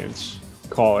Crunchyroll audience,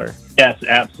 caller? Yes,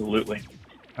 absolutely.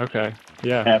 Okay,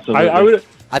 yeah. Absolutely.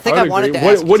 I think I wanted to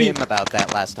agree. ask What do Tim about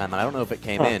that last time, and I don't know if it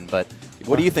came in, but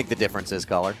what do you think the difference is,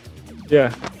 caller?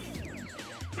 Yeah.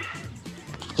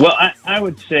 Well, I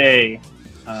would say,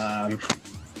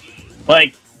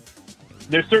 like,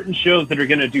 there's certain shows that are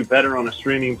going to do better on a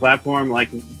streaming platform. Like,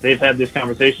 they've had this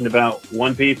conversation about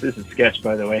One Piece. This is Sketch,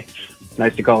 by the way.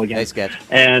 Nice to call again. Hey, Sketch.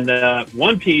 And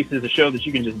One Piece is a show that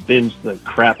you can just binge the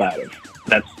crap out of.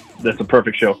 That's a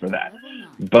perfect show for that.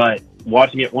 But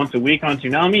watching it once a week on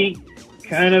Toonami,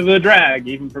 kind of a drag,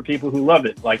 even for people who love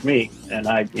it, like me. And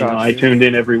I tuned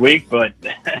in every week, but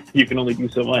you can only do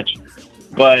so much.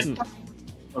 But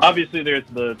obviously, there's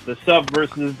the sub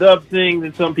versus dub thing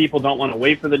that some people don't want to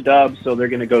wait for the dub, so they're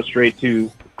going to go straight to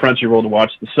Crunchyroll to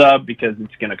watch the sub because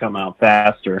it's going to come out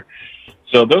faster.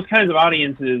 So those kinds of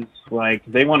audiences, like,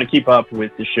 they want to keep up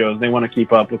with the shows. They want to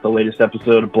keep up with the latest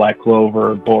episode of Black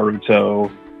Clover, Boruto,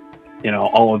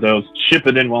 all of those. Ship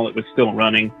it in while it was still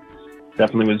running.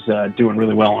 Definitely was doing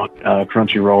really well on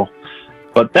Crunchyroll.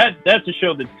 But that's a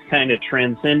show that's kind of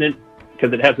transcendent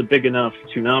because it has a big enough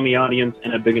Toonami audience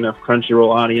and a big enough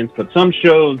Crunchyroll audience. But some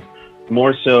shows,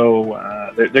 more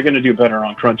so, they're going to do better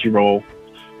on Crunchyroll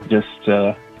just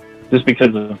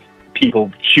because of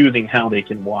people choosing how they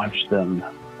can watch them,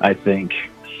 I think.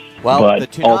 Well, but the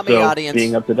Toonami also audience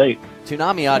being up to date.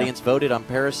 Toonami audience voted on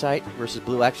Parasite versus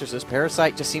Blue Exorcist.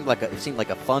 Parasite just seemed like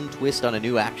a fun twist on a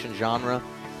new action genre,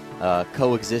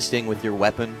 coexisting with your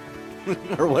weapon,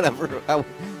 or whatever,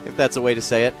 if that's a way to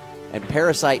say it. And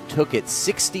Parasite took it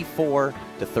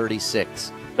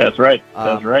 64-36. That's right.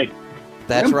 That's right.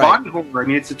 That's and right. Body horror. I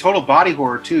mean, it's a total body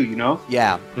horror too.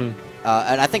 Yeah. And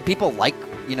I think people like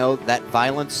that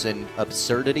violence and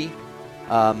absurdity.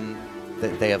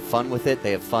 They have fun with it.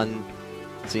 They have fun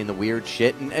seeing the weird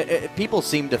shit. And people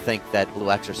seem to think that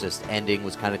Blue Exorcist ending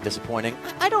was kind of disappointing.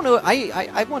 I don't know.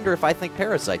 I wonder if I think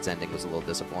Parasite's ending was a little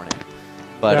disappointing.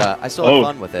 But I still have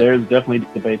fun with it. There's definitely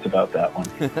debates about that one.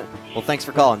 Well, thanks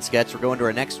for calling, Sketch. We're going to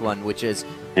our next one, which is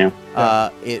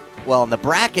well, in the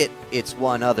bracket it's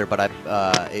one other, but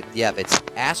it's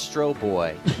Astro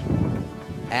Boy.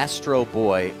 Astro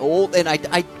Boy. Old, and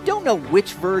I don't know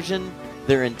which version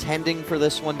they're intending for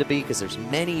this one to be because there's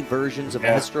many versions of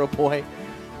Astro Boy.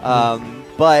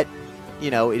 But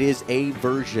it is a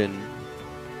version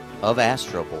of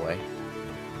Astro Boy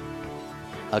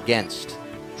against,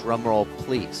 drumroll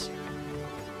please,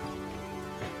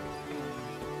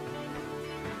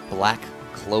 Black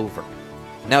Clover.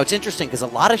 Now it's interesting because a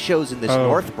lot of shows in this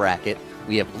North bracket,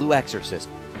 we have Blue Exorcist,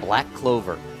 Black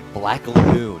Clover, Black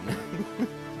Lagoon.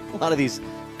 A lot of these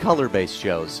color-based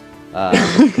shows.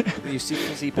 You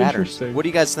see patterns. What do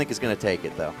you guys think is going to take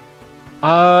it, though?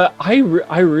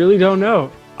 I really don't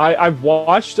know. I've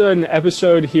watched an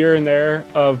episode here and there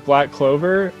of Black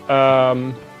Clover.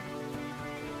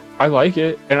 I like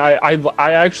it, and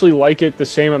I actually like it the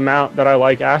same amount that I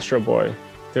like Astro Boy.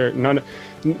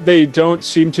 They don't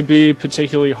seem to be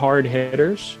particularly hard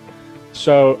hitters,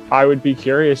 so I would be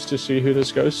curious to see who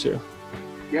this goes to.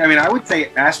 Yeah, I mean, I would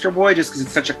say Astro Boy just because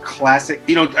it's such a classic.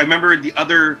 I remember the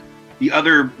other.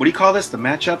 What do you call this? The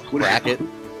matchup bracket.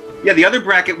 Yeah, the other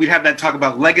bracket we'd have that talk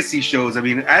about legacy shows. I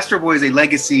mean, Astro Boy is a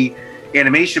legacy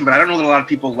animation, but I don't know that a lot of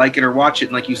people like it or watch it.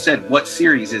 And like you said, what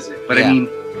series is it? But I mean,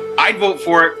 I'd vote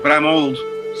for it, but I'm old,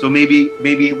 so maybe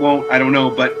it won't. I don't know,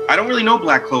 but I don't really know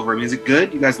Black Clover. I mean, is it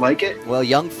good? You guys like it? Well,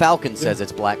 Young Falcon says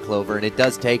it's Black Clover, and it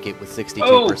does take it with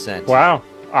 62%. Wow.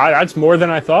 That's more than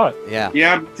I thought. Yeah.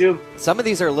 Yeah, me too. Some of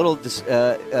these are a little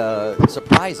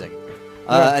surprising.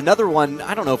 Another one,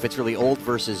 I don't know if it's really old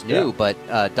versus new, but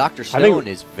Dr. Stone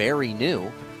is very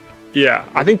new. Yeah,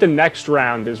 I think the next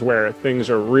round is where things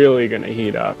are really going to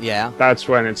heat up. Yeah. That's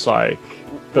when it's like...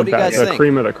 What do you guys the think?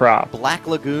 cream of the crop. Black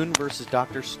Lagoon versus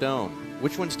Dr. Stone.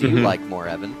 Which ones do you like more,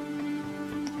 Evan?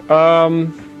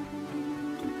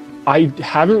 I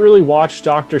haven't really watched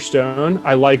Dr. Stone.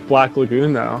 I like Black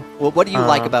Lagoon though. Well, what do you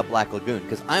like about Black Lagoon?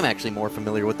 Because I'm actually more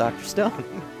familiar with Dr. Stone.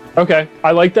 Okay,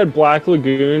 I like that Black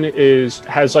Lagoon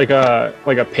has like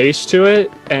a pace to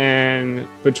it, and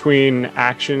between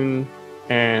action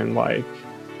and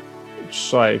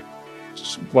just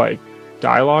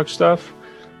dialogue stuff.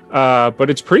 But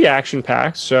it's pretty action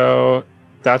packed, so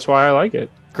that's why I like it.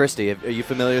 Christy, are you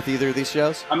familiar with either of these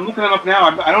shows? I'm looking them up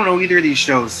now. I don't know either of these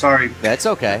shows. Sorry. That's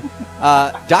okay.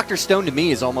 Dr. Stone to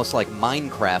me is almost like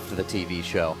Minecraft, the TV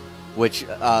show, which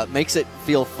makes it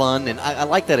feel fun, and I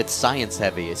like that it's science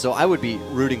heavy. So I would be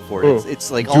rooting for it.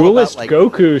 It's like Duelist all about,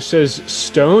 like, Goku says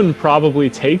Stone probably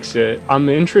takes it. I'm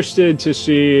interested to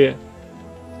see.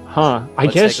 I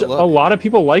guess a lot of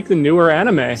people like the newer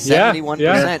anime. 71%.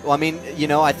 Yeah. Well, I mean,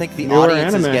 I think the Newer audience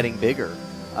is anime. getting bigger.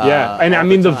 And I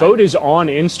mean, the vote is on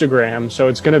Instagram, so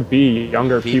it's going to be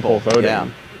younger people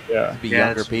voting. Yeah. Be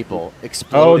younger people.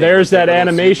 Oh, there's that little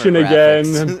animation super again.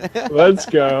 graphics. Let's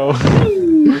go.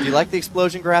 Do you like the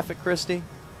explosion graphic, Christy?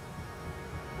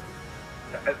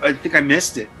 I think I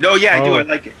missed it. No, yeah, I do. I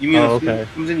like it. You mean okay.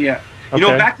 comes in? Yeah.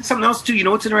 Back to something else too. You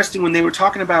know what's interesting when they were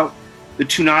talking about the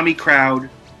Toonami crowd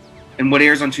and what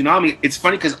airs on Toonami? It's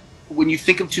funny because when you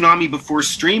think of Toonami before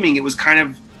streaming, it was kind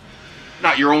of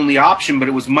not your only option, but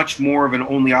it was much more of an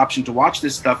only option to watch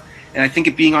this stuff. And I think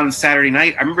it being on Saturday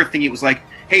night, I remember thinking it was like,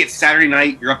 hey, it's Saturday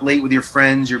night, you're up late with your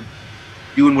friends, you're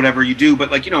doing whatever you do, but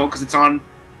because it's on,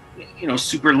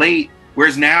 super late.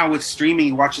 Whereas now with streaming,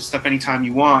 you watch this stuff anytime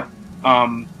you want. I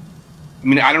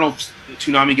mean, I don't know if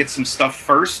Toonami gets some stuff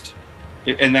first,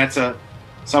 and that's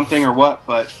something or what,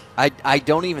 but I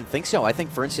don't even think so. I think,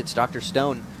 for instance, Dr.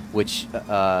 Stone, which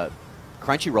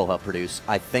Crunchyroll helped produce,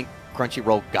 I think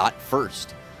Crunchyroll got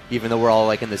first, even though we're all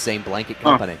like in the same blanket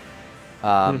company.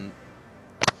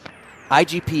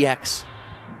 IGPX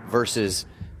versus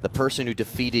the person who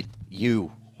defeated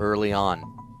you early on.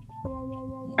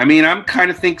 I mean, I'm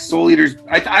kind of think Soul Eater's.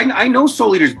 I know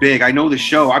Soul Eater's big. I know the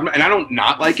show, and I don't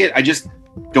not like it. I just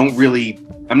don't really.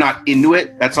 I'm not into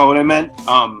it. That's all what I meant.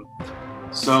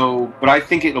 But I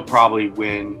think it'll probably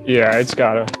win. Yeah, it's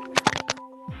gotta.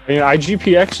 I mean,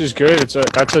 IGPX is good.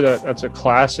 That's a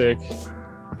classic,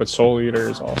 but Soul Eater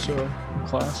is also a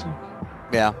classic.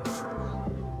 Yeah.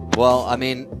 Well, I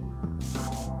mean,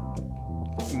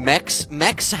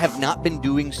 mechs have not been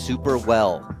doing super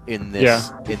well in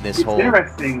this It's whole.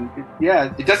 Interesting.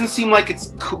 It doesn't seem like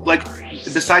it's like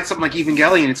besides something like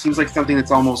Evangelion, it seems like something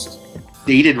that's almost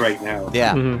dated right now.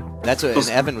 Yeah, that's what and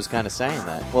Evan was kind of saying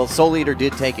that. Well, Soul Eater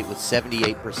did take it with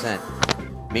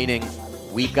 78%, meaning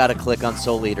we've got to click on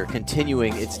Soul Eater,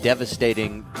 continuing its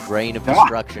devastating reign of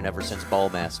destruction ever since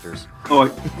Ballmasters.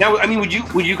 Oh, now I mean, would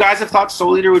you guys have thought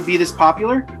Soul Eater would be this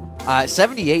popular?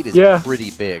 78 is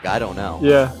pretty big. I don't know.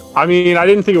 Yeah, I mean, I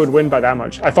didn't think it would win by that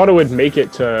much. I thought it would make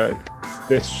it to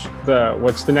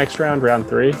what's the next round? Round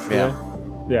 3? Yeah.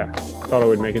 Thought it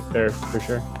would make it there for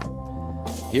sure.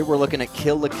 Here we're looking at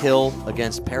Kill la Kill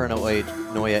against Paranoia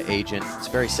Agent. It's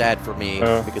very sad for me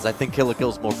because I think Kill la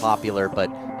Kill's more popular,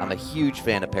 but I'm a huge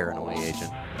fan of Paranoia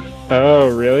Agent. Oh,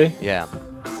 really? Yeah.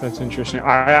 That's interesting.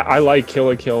 I like Kill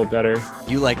la Kill better.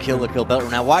 You like Kill la Kill better.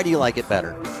 Now, why do you like it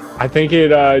better? I think it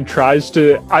tries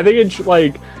to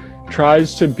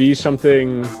be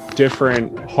something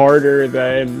different, harder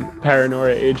than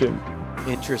Paranoia Agent.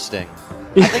 Interesting.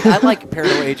 I think I like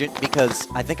Paranoia Agent because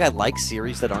I think I like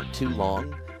series that aren't too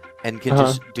long and can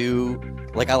just do,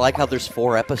 like, I like how there's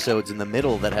 4 episodes in the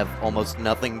middle that have almost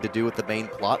nothing to do with the main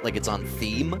plot, like it's on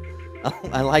theme.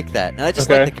 I like that. And I just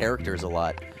like the characters a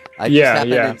lot. I just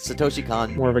happen in Satoshi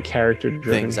Kon more of a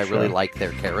character-driven things. I really like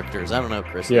their characters. I don't know,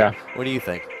 Chris. Yeah. What do you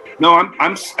think? No,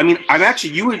 I'm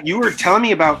actually you were telling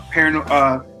me about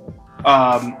Paranoia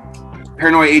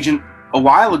Agent a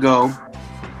while ago,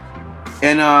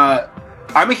 and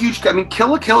I'm a huge. I mean, Kill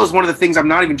la Kill is one of the things. I'm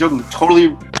not even joking.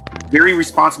 Totally, very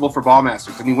responsible for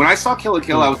Ballmasters. I mean, when I saw Kill la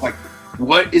Kill, I was like,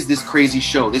 "What is this crazy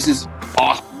show? This is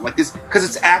awesome!" Like this because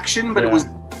it's action, but it was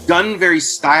done very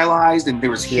stylized, and there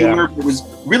was humor. It was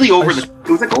really it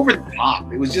was like over the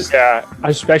top. It was just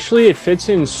especially it fits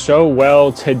in so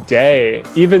well today,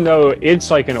 even though it's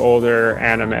like an older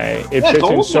anime. It fits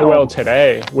in so well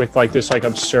today with like this like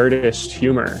absurdist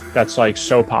humor that's like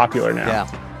so popular now. Yeah,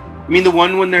 I mean the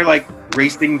one when they're like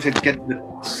racing to get I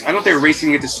don't know if they were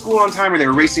racing to get to school on time or they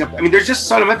were racing up. I mean, there's just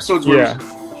some episodes where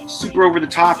it's super over the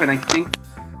top, and I think,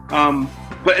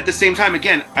 but at the same time,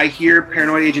 again, I hear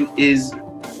Paranoia Agent is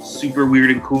super weird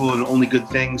and cool and only good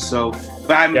things. So,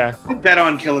 but I bet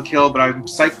on Kill la Kill, but I'm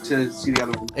psyched to see the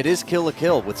other one. It is Kill la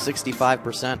Kill with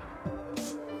 65%.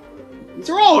 These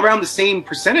are all around the same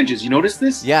percentages. You notice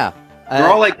this? Yeah. They're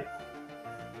all like...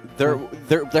 There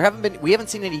we haven't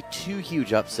seen any too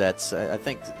huge upsets. I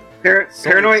think...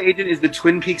 Paranoia Agent is the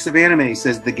Twin Peaks of anime,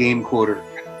 says the game quoter.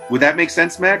 Would that make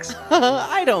sense, Max?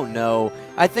 I don't know.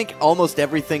 I think almost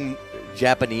everything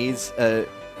Japanese...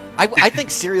 I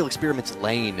think Serial Experiments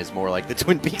Lane is more like the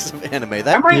Twin Peaks of anime.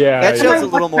 That show's a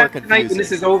little more confusing. When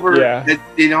this is over,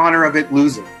 in honor of it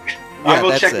losing. I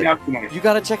will check it out tonight. You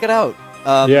got to check it out.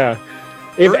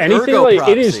 If anything, like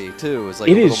it is too, is like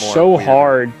it is so weird.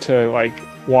 hard to like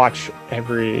watch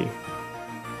everything,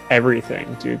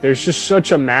 dude. There's just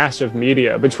such a massive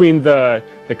media between the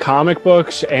comic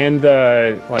books and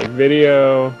the like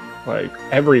video, like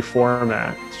every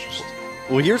format. It's just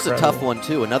well, here's incredible. a tough one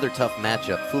too. Another tough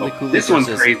matchup: Fooly Cooly this one's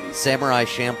versus crazy. Samurai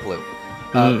Champloo.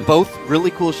 Both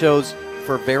really cool shows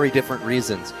for very different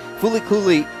reasons. Fooly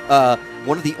Cooly,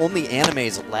 one of the only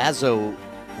animes Lazo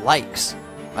likes.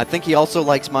 I think he also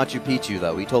likes Machu Picchu,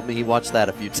 though. He told me he watched that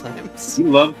a few times. He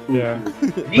loves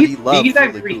These I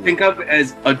really think of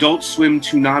as Adult Swim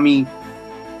Toonami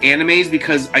animes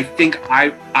because I think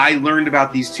I learned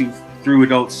about these two through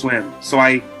Adult Swim. So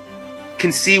I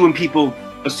can see when people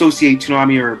associate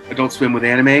Toonami or Adult Swim with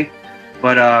anime.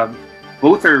 But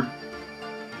both are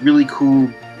really cool.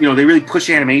 You know, they really push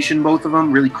animation, both of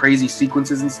them. Really crazy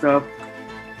sequences and stuff.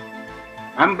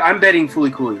 I'm betting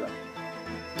Fooly Cooly, though.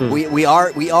 We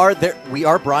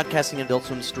are broadcasting an Adult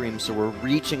Swim stream, so we're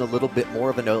reaching a little bit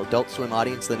more of an Adult Swim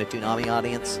audience than a Toonami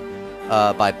audience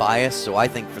by bias. So I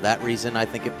think for that reason, I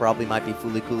think it probably might be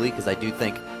Fooly Cooly because I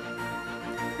think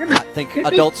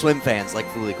Adult Swim fans like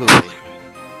Fooly Cooly.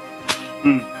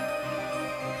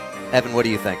 Evan, what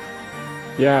do you think?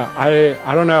 Yeah,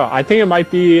 I don't know. I think it might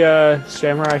be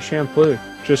Samurai Champloo,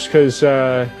 just because.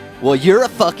 Well, you're a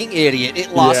fucking idiot.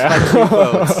 It lost by 2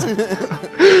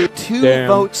 votes. 2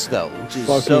 votes, though, which is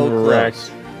fucking so wrecked.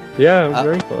 close. Yeah,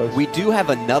 very close. We do have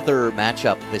another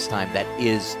matchup this time that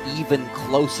is even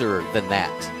closer than that,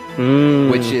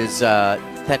 which is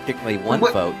technically 1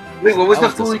 vote. Wait, what was the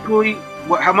Fooly Cooly?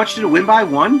 How much did it win by?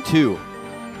 1? 2.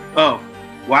 Oh,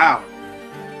 wow.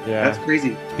 Yeah. That's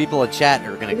crazy. People in chat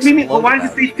are going to explode. Well, why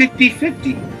does it say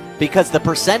 50-50? Because the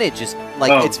percentage is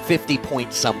like it's 50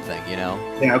 point something, you know?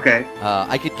 Yeah, okay.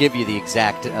 I could give you the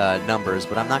exact numbers,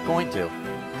 but I'm not going to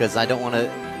because I don't want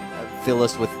to fill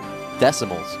us with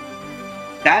decimals.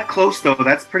 That close, though,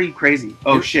 that's pretty crazy.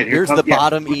 Oh, shit. Here's the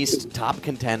bottom east top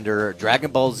contender, Dragon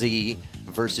Ball Z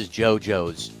versus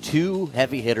JoJo's. 2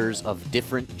 heavy hitters of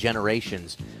different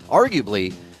generations.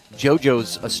 Arguably,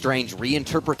 JoJo's a strange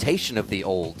reinterpretation of the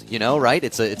old, you know, right?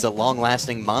 It's a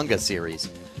long-lasting manga series.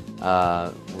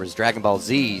 Whereas Dragon Ball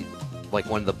Z, like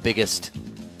one of the biggest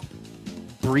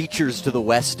breachers to the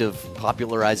West of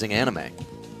popularizing anime.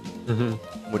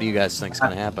 What do you guys think is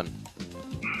going to happen?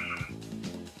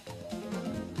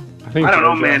 I don't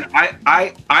know, man.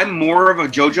 I'm more of a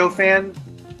JoJo fan,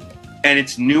 and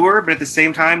it's newer, but at the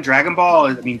same time, Dragon Ball.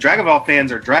 I mean, Dragon Ball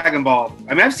fans are Dragon Ball.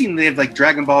 I mean, I've seen they have like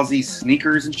Dragon Ball Z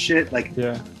sneakers and shit. Like,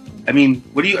 yeah. I mean,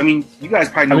 you guys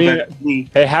probably know better than me.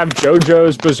 They have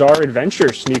JoJo's Bizarre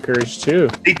Adventure sneakers too.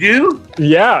 They do?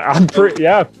 Yeah,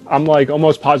 I'm like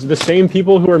almost positive. The same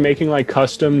people who are making like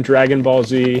custom Dragon Ball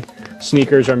Z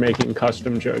sneakers are making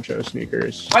custom JoJo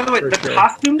sneakers. By the way, the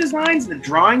costume designs, the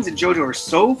drawings in JoJo are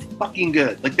so fucking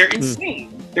good. Like, they're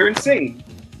insane. They're insane.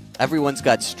 Everyone's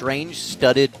got strange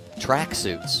studded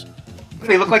tracksuits.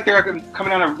 They look like they're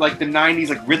coming out of like the 90s,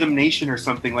 like Rhythm Nation or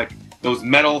something, like those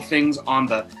metal things on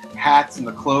the hats and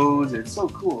the clothes. It's so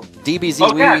cool.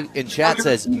 DBZ in chat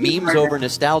says, memes over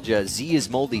nostalgia. Z is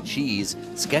moldy cheese.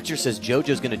 Sketcher says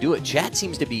JoJo's going to do it. Chat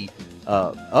seems to be,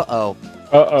 uh-oh.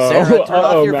 Sarah, turn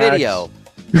off your Max. video.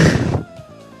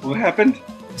 What happened?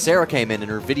 Sarah came in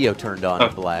and her video turned on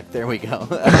in black. There we go.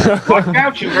 Watch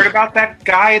out, you heard about that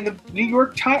guy in the New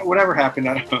York Times? Whatever happened,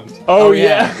 I don't know. Oh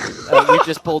yeah. We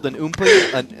just pulled an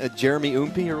Oompi, a Jeremy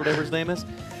Oompi or whatever his name is.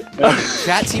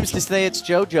 Chat seems to say it's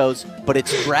JoJo's, but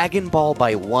it's Dragon Ball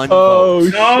by 1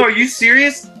 vote. No, are you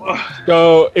serious?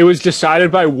 So it was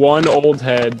decided by one old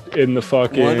head in the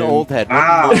fucking... One old head.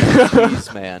 Wow.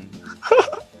 Jeez, man.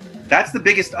 That's the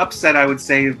biggest upset, I would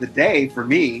say, of the day for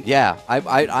me. Yeah,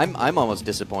 I'm almost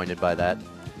disappointed by that.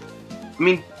 I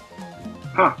mean,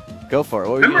 Go for it.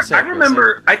 What were you gonna say, I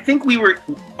remember, I think we were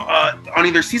on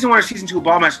either season 1 or season 2 of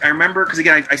Ball Match. I remember, because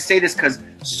again, I say this because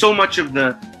so much of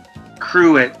the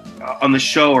crew on the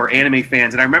show are anime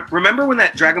fans. And I remember when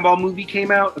that Dragon Ball movie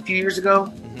came out a few years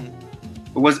ago?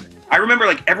 I remember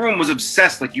like everyone was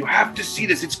obsessed. Like, you have to see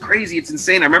this. It's crazy. It's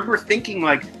insane. I remember thinking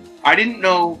like, I didn't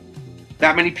know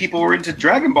that many people were into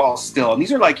Dragon Ball still. And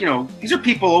these are like, these are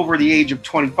people over the age of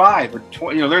 25 or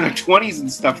 20, they're in their 20s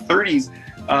and stuff, 30s.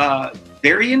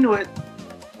 Very into it.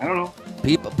 I don't know.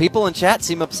 People in chat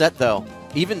seem upset though.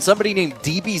 Even somebody named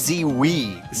DBZ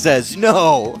Wee says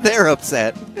no. They're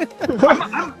upset.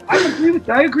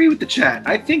 I agree with the chat.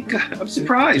 I think I'm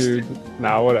surprised. Dude,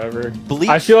 nah, whatever. Bleach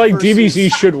I feel like versus...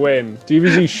 DBZ should win.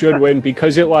 DBZ should win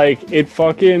because it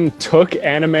fucking took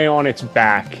anime on its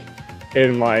back,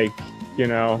 and Well,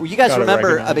 you guys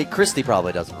remember? I mean, Christy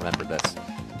probably doesn't remember this,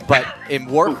 but in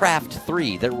Warcraft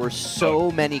 3, there were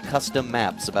so many custom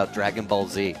maps about Dragon Ball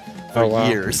Z for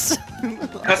years.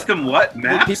 Custom what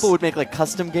maps? People would make like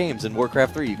custom games in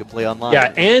Warcraft 3 you could play online.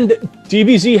 Yeah, and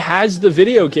DBZ has the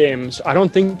video games. I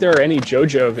don't think there are any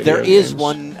JoJo video There games.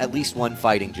 is at least one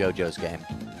fighting JoJo's game.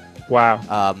 Wow.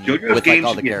 JoJo's with game like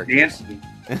all the should get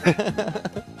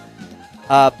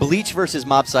characters. Bleach versus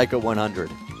Mob Psycho 100.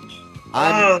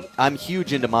 I'm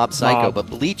huge into Mob Psycho, but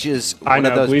Bleach is one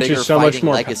of those Bleach bigger is so fighting much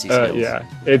more, legacy skills. Yeah,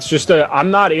 it's just I'm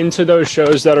not into those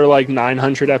shows that are like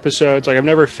 900 episodes. Like I've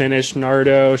never finished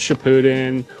Naruto,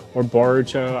 Shippuden, or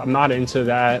Boruto. I'm not into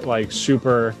that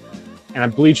super.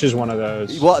 And Bleach is one of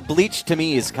those. Well, Bleach to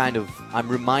me is kind of, I'm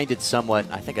reminded somewhat,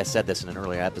 I think I said this in an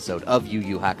earlier episode, of Yu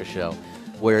Yu Hakusho,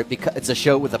 where it's a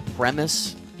show with a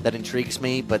premise that intrigues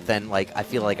me, but then I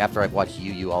feel like after I've watched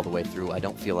Yu Yu all the way through, I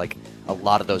don't feel like a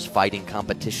lot of those fighting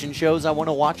competition shows I want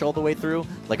to watch all the way through.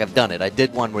 Like I've done it. I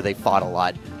did one where they fought a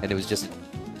lot, and it was just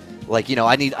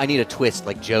I need a twist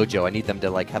like JoJo. I need them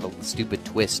to have a stupid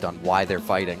twist on why they're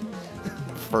fighting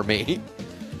for me.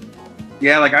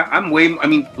 Yeah, I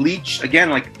mean, Bleach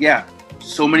again.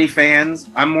 So many fans.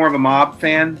 I'm more of a Mob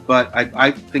fan, but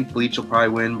I think Bleach will probably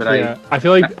win. But yeah, I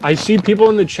feel like I see people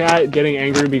in the chat getting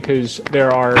angry because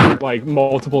there are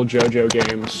multiple JoJo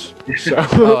games. So.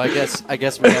 Oh, I guess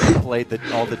we haven't played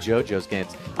all the JoJo's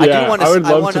games. Yeah, I want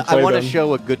to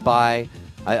show a goodbye.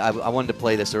 I wanted to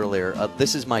play this earlier.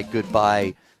 This is my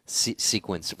goodbye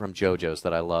sequence from JoJo's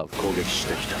that I love. Oh,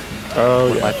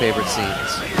 one of my favorite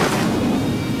scenes.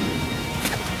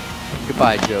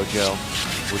 Goodbye, JoJo.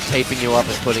 We're taping you up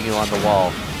and putting you on the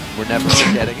wall. We're never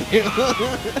forgetting you.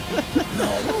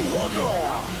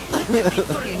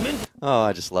 Oh,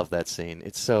 I just love that scene.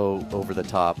 It's so over the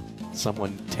top.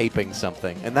 Someone taping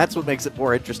something. And that's what makes it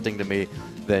more interesting to me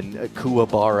than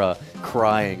Kuwabara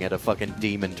crying at a fucking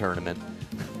demon tournament.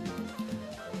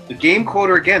 The game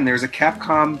quoter again, there's a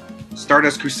Capcom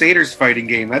Stardust Crusaders fighting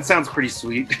game. That sounds pretty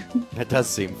sweet. That does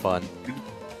seem fun.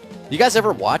 You guys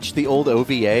ever watch the old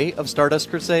OVA of Stardust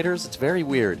Crusaders? It's very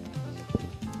weird.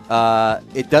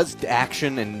 It does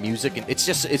action and music, and it's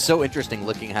so interesting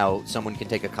looking how someone can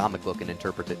take a comic book and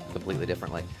interpret it completely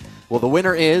differently. Well, the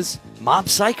winner is Mob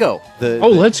Psycho.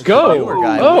 Let's go!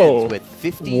 Wins with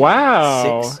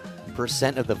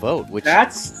 56% of the vote, which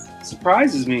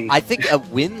surprises me. I think a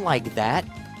win like that,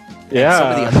 yeah, some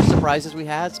of the other surprises we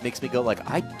had, makes me go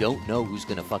I don't know who's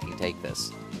gonna fucking take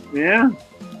this. Yeah.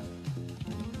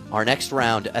 Our next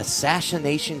round,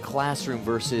 Assassination Classroom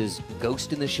versus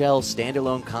Ghost in the Shell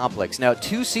Standalone Complex. Now,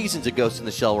 2 seasons of Ghost in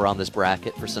the Shell were on this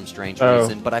bracket for some strange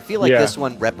reason, but I feel like this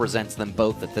one represents them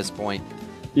both at this point.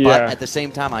 Yeah. But at the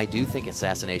same time, I do think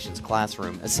Assassination's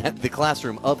Classroom, the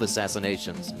Classroom of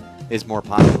Assassinations, is more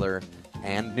popular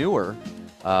and newer.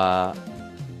 I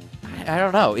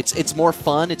don't know. It's more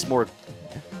fun. It's more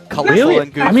colorful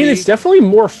and goofy. I mean, it's definitely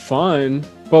more fun,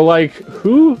 but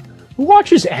who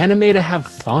watches anime to have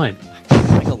fun?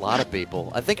 Like a lot of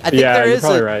people. I think there is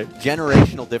a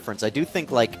generational difference. I do think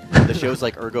the shows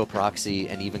like Ergo Proxy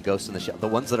and even Ghost in the Shell, the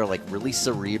ones that are really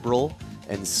cerebral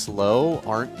and slow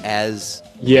aren't as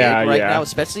big now,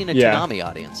 especially in a Toonami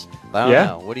audience. But I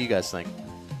don't know. What do you guys think?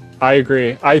 I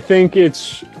agree. I think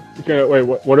it's wait.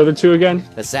 What are the two again?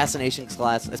 Assassination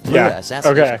Classroom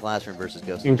versus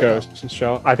Ghost in the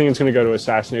Shell. I think it's going to go to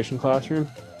Assassination Classroom.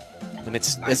 And I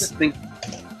think.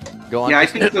 Go on. Yeah, I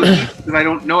think those because I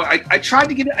don't know. I tried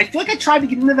to get it. I feel like I tried to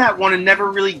get into that one and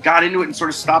never really got into it and sort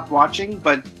of stopped watching.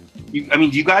 But do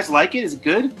you guys like it? Is it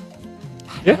good?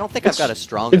 Yeah, I don't think I've got a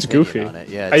strong. It's goofy. On it.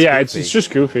 Yeah, it's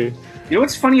just goofy. You know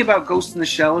what's funny about Ghost in the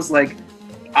Shell is back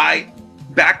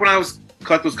when I was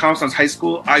collecting those comics when I was high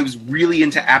school, I was really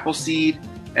into Appleseed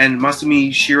and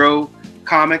Masumi Shiro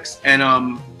comics,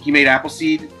 and he made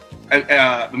Appleseed.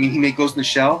 He made Ghost in the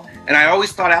Shell. And I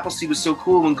always thought Appleseed was so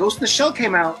cool. When Ghost in the Shell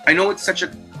came out, I know it's such a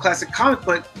classic comic,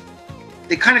 but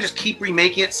they kind of just keep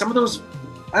remaking it. Some of those,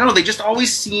 I don't know, they just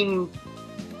always seem,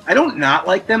 I don't not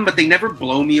like them, but they never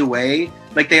blow me away.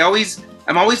 I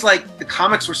I'm always like, the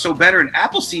comics were so better, and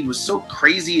Appleseed was so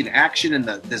crazy in action and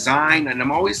the design, and I'm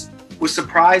always was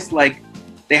surprised like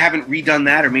they haven't redone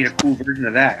that or made a cool version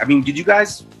of that. I mean, did you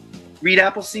guys read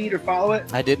Appleseed or follow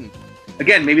it? I didn't.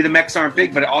 Again, maybe the mechs aren't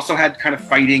big, but it also had kind of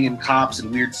fighting and cops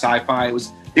and weird sci-fi.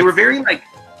 They were very like,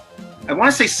 I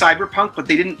want to say cyberpunk, but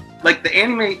they didn't like the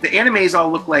anime. The animes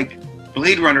all look like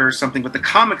Blade Runner or something, but the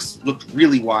comics looked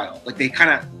really wild. Like they kind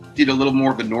of did a little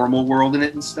more of the normal world in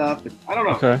it and stuff. And I don't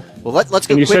know. Okay. Well, let's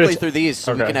go quickly through these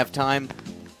so we can have time.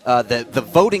 The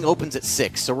voting opens at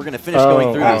 6, so we're going to finish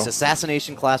going through these.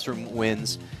 Assassination Classroom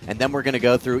wins, and then we're going to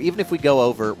go through, even if we go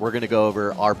over, we're going to go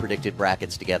over our predicted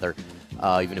brackets together,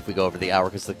 even if we go over the hour,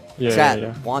 because the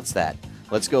chat wants that.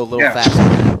 Let's go a little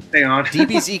faster. Stay on.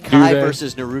 DBZ Kai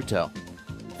versus Naruto.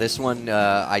 This one,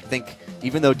 I think,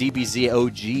 even though DBZ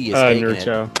OG is taking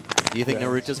Naruto. it, do you think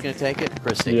Naruto's going to take it,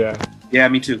 Christy? Yeah,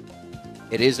 me too.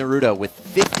 It is Naruto with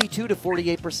 52 to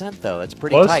 48%, though. That's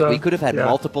pretty tight. We could have had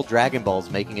multiple Dragon Balls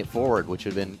making it forward, which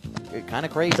would have been kind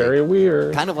of crazy. Very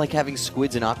weird. Kind of like having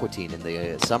Squids and Aqua Teen in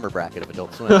the summer bracket of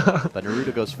Adult Swim. But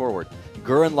Naruto goes forward.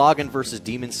 Gurren Lagann versus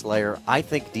Demon Slayer. I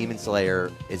think Demon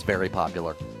Slayer is very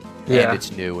popular. And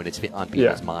it's new, and it's on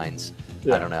people's minds.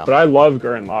 I don't know. But I love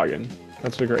Gurren Lagann.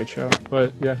 That's a great show.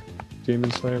 But, yeah,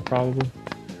 Demon Slayer probably.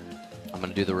 I'm going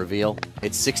to do the reveal.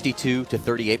 It's 62 to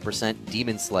 38%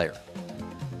 Demon Slayer.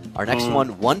 Our next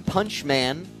one, One Punch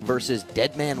Man versus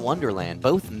Dead Man Wonderland.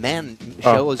 Both men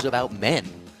shows about men.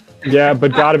 Yeah,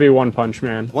 but gotta be One Punch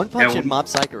Man. One Punch and Mob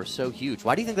Psycho are so huge.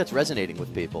 Why do you think that's resonating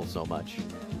with people so much?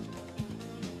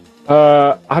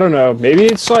 I don't know. Maybe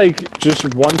it's like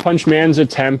just One Punch Man's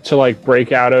attempt to like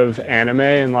break out of anime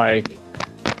and like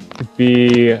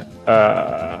be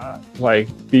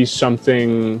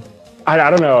something.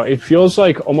 I don't know. It feels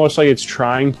like almost like it's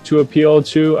trying to appeal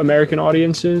to American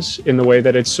audiences in the way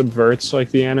that it subverts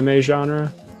like the anime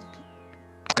genre.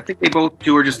 I think they both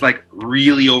two are just like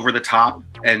really over the top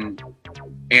and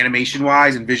animation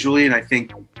wise and visually, and I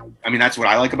mean that's what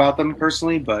I like about them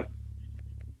personally, but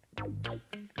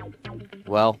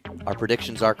well, our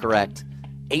predictions are correct.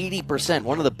 80%,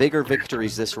 one of the bigger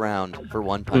victories this round for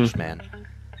One Punch Man.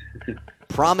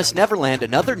 Promise Neverland,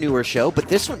 another newer show, but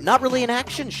this one not really an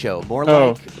action show, more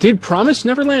like... Did Promise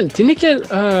Neverland, didn't it get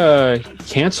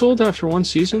canceled after one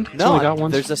season? No,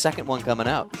 there's a second one coming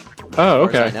out. Oh,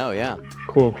 okay. I know, yeah.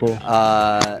 Cool.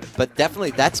 But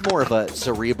definitely, that's more of a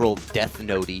cerebral Death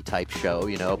Note-y type show,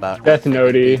 you know, about Death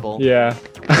Note-y, yeah.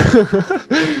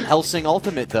 Hellsing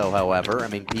Ultimate, though, however, I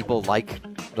mean, people like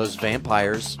those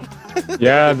vampires.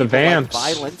 Yeah, the vamps.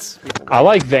 Like violence. I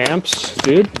like vamps,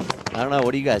 dude. I don't know,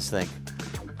 what do you guys think?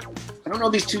 I don't know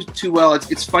these two too well.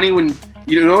 It's funny when,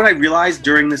 you know what I realized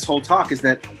during this whole talk is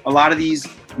that a lot of these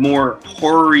more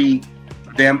horror-y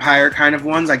vampire kind of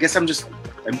ones, I guess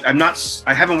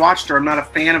I haven't watched or I'm not a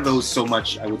fan of those so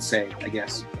much, I would say, I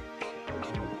guess.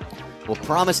 Well,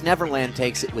 Promise Neverland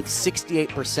takes it with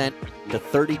 68% to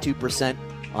 32%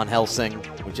 on Hellsing,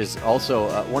 which is also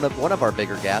one of our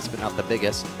bigger gas, but not the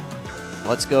biggest.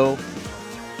 Let's go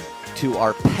to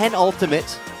our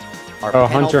penultimate.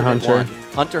 Hunter x Hunter.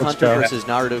 Hunter x Hunter versus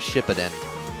Naruto Shippuden.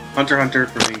 Hunter x Hunter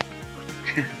for me.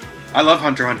 I love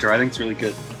Hunter x Hunter. I think it's really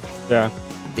good. Yeah.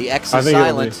 The X is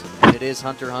silent, and it is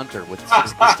Hunter x Hunter with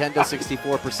 10 to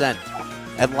 64%.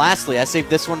 And lastly, I saved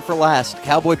this one for last.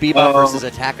 Cowboy Bebop versus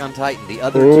Attack on Titan, the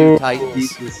other two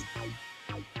Titans.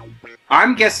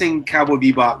 I'm guessing Cowboy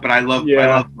Bebop, but I love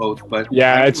both. But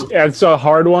yeah, it's a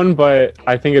hard one, but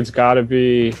I think it's got to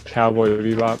be Cowboy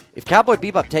Bebop. If Cowboy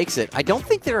Bebop takes it, I don't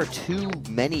think there are too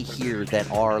many here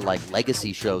that are like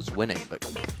legacy shows winning. But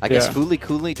I guess Fooly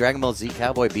Cooly, Dragon Ball Z,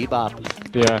 Cowboy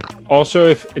Bebop. Yeah. Also,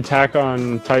 if Attack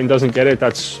on Titan doesn't get it,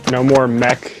 that's no more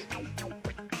mech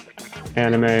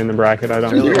anime in the bracket. I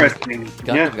don't know.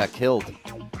 Gundam got killed.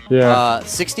 Yeah.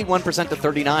 61% to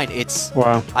 39. It's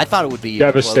wow. I thought it would be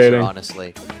devastating, closer,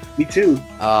 honestly. Me too.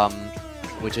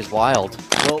 Which is wild.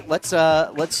 Well, let's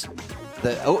why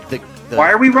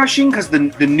are we rushing? Because the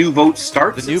new vote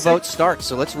starts. The new vote starts.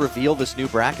 So let's reveal this new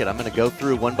bracket. I'm going to go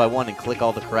through one by one and click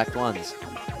all the correct ones.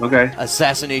 Okay.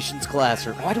 Assassinations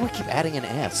Classroom. Why do I keep adding an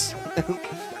S?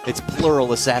 It's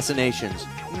plural assassinations.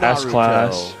 S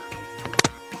class.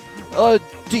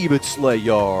 Demon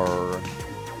Slayer.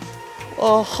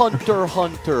 Hunter x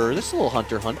Hunter. This little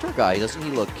Hunter x Hunter guy, doesn't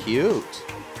he look cute?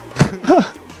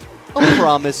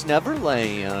 Promise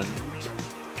Neverland.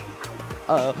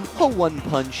 One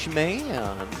Punch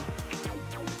Man.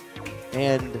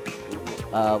 And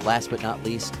last but not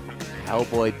least,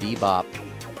 Cowboy Bebop.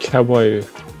 Cowboy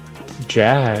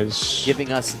Jazz.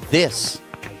 Giving us this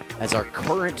as our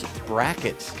current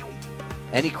bracket.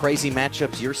 Any crazy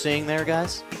matchups you're seeing there,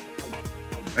 guys?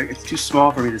 It's too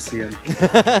small for me to see him.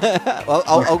 Well,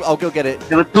 I'll go get it.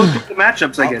 Yeah, let's go through the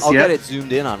matchups, I guess. I'll yeah. get it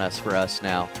zoomed in on us for us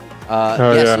now.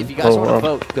 Oh, yes, yeah. if you guys want to wow.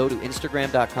 vote, go to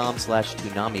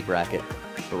Instagram.com/Toonami Bracket.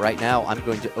 But right now, I'm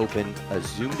going to open a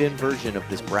zoomed-in version of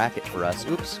this bracket for us.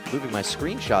 Oops, moving my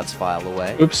screenshots file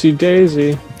away. Oopsie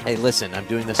daisy. Hey, listen, I'm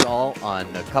doing this all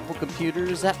on a couple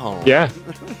computers at home. Yeah.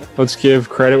 Let's give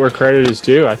credit where credit is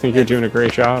due. I think you're doing a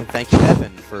great job. Thank you,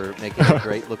 Evan, for making a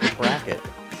great-looking bracket.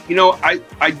 You know,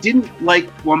 I didn't like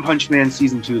One Punch Man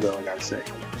Season 2, though, I gotta say.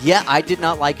 Yeah, I did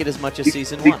not like it as much as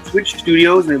Season They 1. switched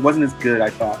studios, and it wasn't as good, I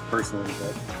thought, personally.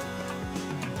 But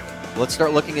Let's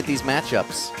start looking at these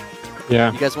matchups.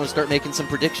 Yeah. You guys want to start making some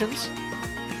predictions?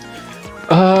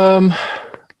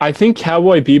 I think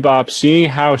Cowboy Bebop, seeing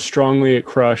how strongly it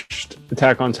crushed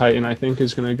Attack on Titan, I think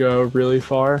is going to go really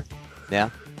far. Yeah.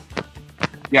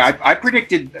 yeah, I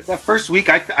predicted that first week.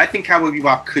 I think Cowboy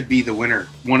Bebop could be the winner,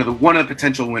 one of the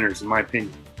potential winners, in my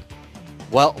opinion.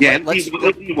 Well, Yeah, let's.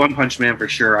 it'll be One Punch Man for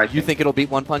sure. You think it'll beat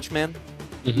One Punch Man?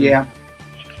 Mm-hmm. Yeah.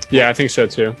 Yeah, I think so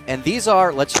too. And these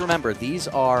are, let's remember, these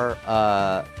are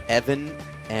Evan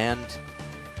and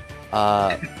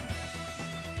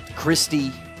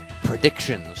Christy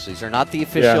predictions. These are not the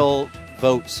official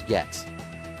votes yet.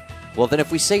 Well, then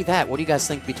if we say that, what do you guys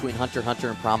think between Hunter x Hunter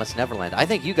and Promised Neverland? I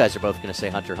think you guys are both going to say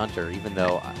Hunter x Hunter, even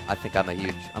though I think I'm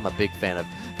a big fan of,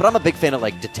 but I'm a big fan of,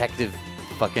 like, detective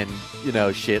fucking,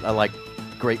 shit. I like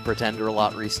Great Pretender a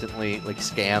lot recently, like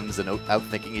scams and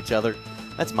outthinking each other.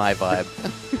 That's my vibe.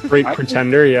 Great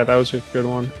Pretender, yeah, that was a good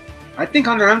one. I think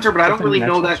Hunter x Hunter, but I don't really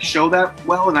know that show that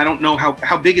well, and I don't know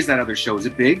how big is that other show. Is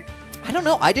it big? I don't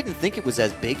know. I didn't think it was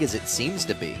as big as it seems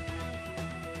to be.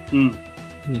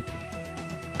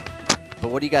 But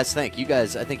what do you guys think? I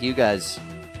think you guys,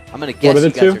 I'm going to guess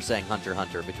you guys are saying Hunter x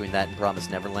Hunter between that and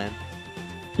Promised Neverland.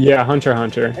 Yeah, Hunter x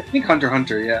Hunter. I think Hunter x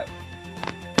Hunter, yeah.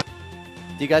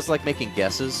 Do you guys like making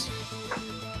guesses?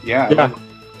 Yeah. Yeah,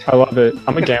 I love it.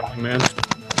 I'm a gambling man.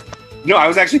 No, I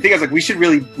was actually thinking, I was like,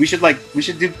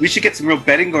 we should get some real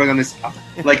betting going on this,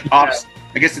 like, ops.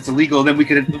 I guess it's illegal. Then we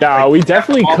could. Yeah, we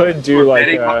definitely could do like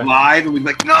live, and we'd be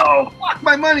like, no, fuck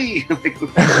my money.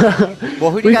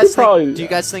 Well, who do you guys think? Do you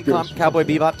guys think Cowboy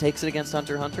Bebop takes it against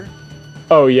Hunter x Hunter?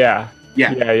 Oh yeah.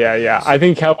 Yeah. Yeah. I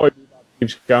think Cowboy Bebop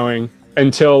keeps going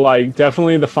until like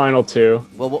definitely the final two.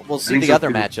 Well, we'll see the other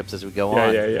matchups as we go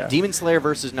on. Yeah. Demon Slayer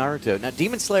versus Naruto. Now,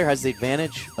 Demon Slayer has the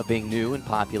advantage of being new and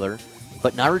popular.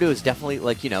 But Naruto is definitely,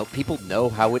 like, people know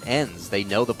how it ends. They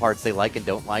know the parts they like and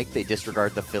don't like. They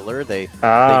disregard the filler. They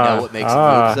know what makes it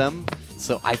move them.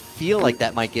 So I feel like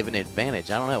that might give an advantage.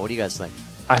 I don't know. What do you guys think?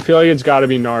 I feel like it's got to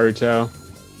be Naruto.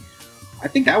 I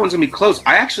think that one's going to be close.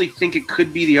 I actually think it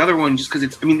could be the other one just because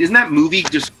it's... I mean, isn't that movie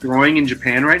destroying in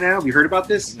Japan right now? Have you heard about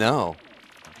this? No.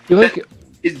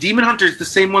 Demon Hunter is the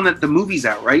same one that the movie's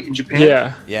out, right? In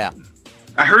Japan? Yeah.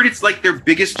 I heard it's like their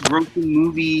biggest grossing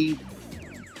movie...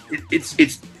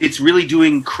 It's really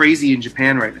doing crazy in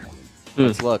Japan right now.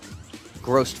 Let's look.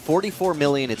 Grossed $44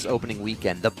 million its opening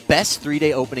weekend. The best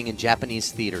 3-day opening in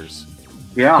Japanese theaters.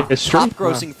 Yeah. It's true. Top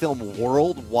grossing film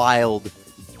worldwide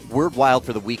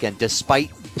for the weekend,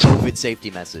 despite COVID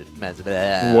safety measures.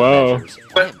 Whoa.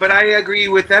 But I agree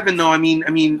with Evan though. I mean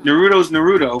Naruto's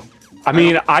Naruto. I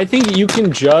mean, I think you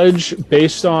can judge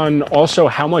based on also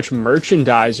how much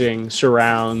merchandising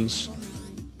surrounds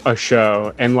a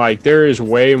show, and like there is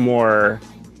way more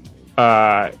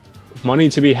money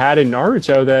to be had in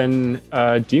Naruto than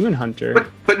Demon Hunter.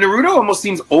 But Naruto almost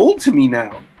seems old to me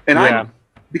now, and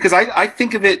because I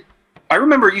think of it. I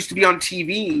remember it used to be on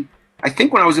TV. I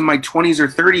think when I was in my 20s or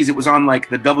 30s, it was on like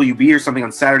the WB or something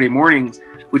on Saturday mornings,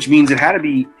 which means it had to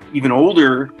be even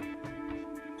older.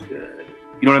 You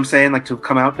know what I'm saying? Like to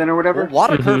come out then or whatever. Well,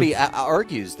 Water Kirby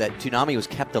argues that Toonami was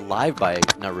kept alive by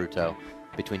Naruto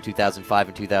between 2005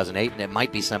 and 2008, and it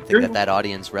might be something that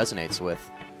audience resonates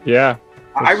with. Yeah.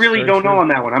 I really don't know on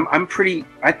that one.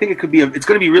 I think it could be it's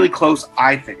going to be really close,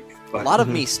 I think. But. A lot of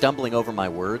me stumbling over my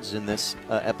words in this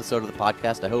episode of the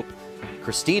podcast. I hope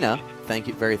Christina, thank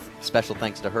you, very special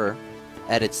thanks to her,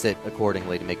 edits it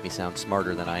accordingly to make me sound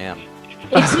smarter than I am.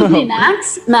 Excuse me,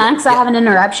 Max. Max, I have an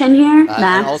interruption here. Max.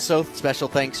 And also, special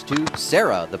thanks to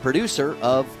Sarah, the producer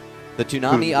of the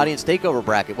Toonami Audience Takeover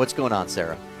Bracket. What's going on,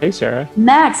 Sarah? Hey, Sarah.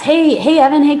 Max, hey,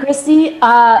 Evan, hey, Christy.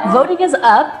 Voting is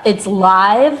up. It's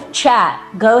live chat.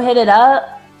 Go hit it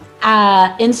up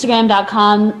at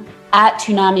Instagram.com at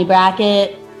Toonami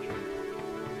Bracket.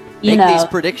 Make these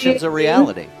predictions a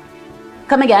reality.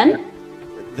 Come again?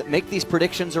 Make these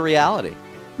predictions a reality.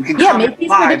 Yeah, make these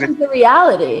predictions a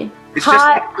reality.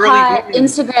 Hot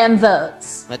Instagram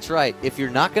votes. That's right. If you're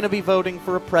not going to be voting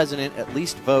for a president, at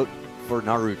least vote for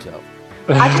Naruto.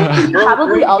 I think you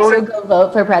probably also go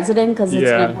vote for president because it's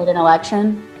Yeah. an important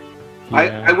election.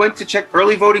 I went to check.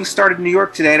 Early voting started in New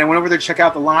York today, and I went over there to check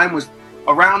out. The line was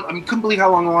around. I mean, couldn't believe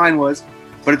how long the line was.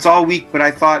 But it's all week. But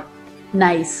I thought,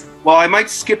 Nice. well, I might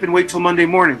skip and wait till Monday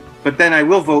morning. But then I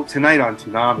will vote tonight on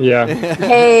Toonami. Yeah.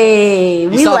 Hey, He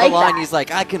we saw like the line. that. He's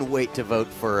like, I can wait to vote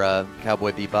for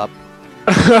Cowboy Bebop.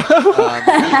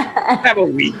 Have a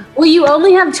week. Well, you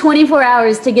only have 24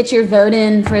 hours to get your vote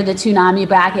in for the Toonami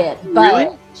bracket, but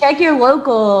Really? check your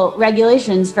local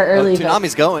regulations for early voting.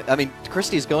 Toonami's going. I mean,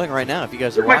 Christy's going right now. If you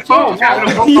guys are My watching, phone. just Yeah, I'm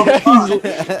vote. gonna vote on the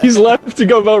Yeah, phone. he's left to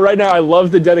go vote right now. I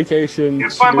love the dedication.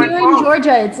 Can't find my Here in phone.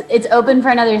 Georgia, it's open for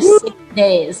another 6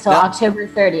 days till No. October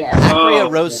 30th. Maria Oh,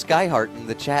 Rose Skyheart in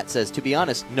the chat says, to be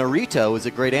honest, Naruto is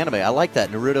a great anime. I like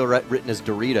that. Naruto written as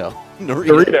Dorito.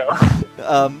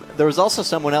 Dorito. There was also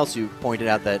someone else who pointed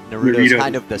out that Naruto is Dorito.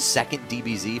 kind of the second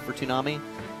DBZ for Toonami.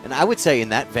 And I would say in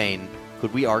that vein,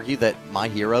 could we argue that My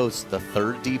Hero is the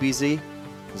third DBZ?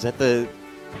 Is that the...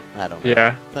 I don't know.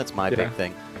 Yeah. That's my Yeah. big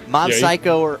thing. Mob Yeah, you-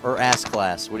 Psycho or Ass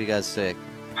Class? What do you guys say?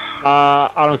 I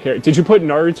don't care. Did you put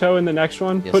Naruto in the next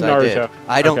one? Yes, put I Naruto. did.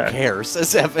 I don't Okay. care,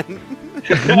 says Evan.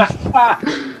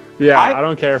 Yeah, I- I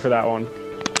don't care for that one.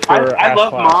 I For love Ass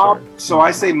Class Mob, or- so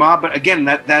I say Mob. But again,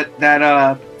 that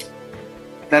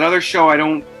other show I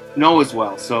don't know as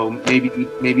well. So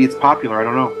maybe it's popular. I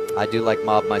don't know. I do like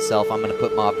Mob myself. I'm going to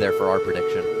put Mob there for our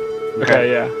prediction.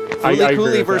 Okay, yeah. I Fooly agree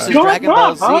Cooley with versus that. Good Dragon Ball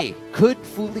Mob, huh? Z. Could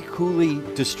Fooly Cooley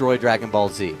destroy Dragon Ball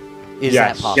Z? Is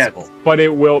Yes. that possible? But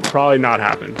it will probably not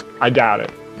happen. I doubt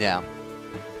it. Yeah.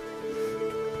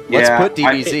 Let's Yeah, put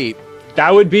DBZ.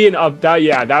 That would be an up. That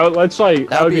yeah. That would let's like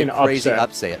That would be an a crazy upset.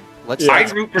 upset. Let's. Yeah. I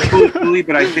root for Fooly Cooley,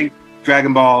 but I think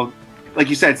Dragon Ball, like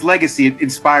you said, it's legacy. It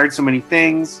inspired so many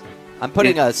things. I'm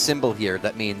putting a symbol here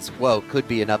that means, whoa, could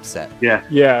be an upset. Yeah.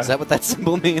 Yeah. Is that what that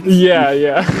symbol means? Yeah.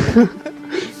 Yeah.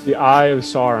 The Eye of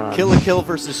Sauron. Kill a Kill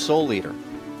versus Soul Eater.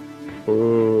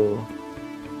 Ooh.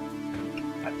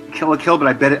 Kill a Kill, but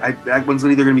I bet that one's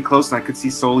either going to be close, and I could see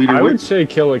Soul Eater I win. would say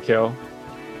Kill a Kill.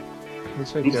 I'd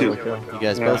say Me Kill a too. Kill. You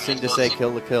guys Yeah. both seem to say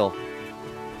Kill a Kill.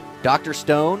 Dr.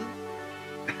 Stone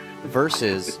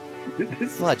versus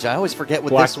Fudge. I always forget what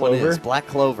Black this one Clover? is. Black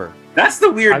Clover. That's the I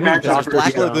weird think match. There's Dr.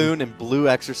 Black Stone. Lagoon and Blue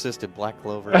Exorcist and Black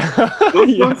Clover. Those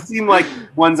Yeah. don't seem like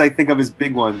ones I think of as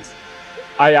big ones.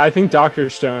 I think Dr.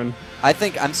 Stone. I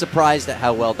think I'm surprised at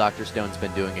how well Dr. Stone's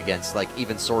been doing against like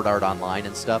even Sword Art Online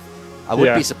and stuff. I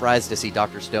wouldn't Yeah. be surprised to see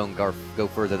Dr. Stone go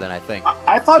further than I think.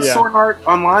 I thought Yeah. Sword Art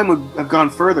Online would have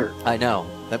gone further. I know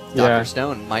that Yeah. Dr.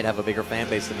 Stone might have a bigger fan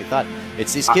base than we thought.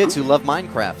 It's these kids who love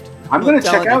Minecraft. I'm going to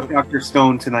telling check out you. Dr.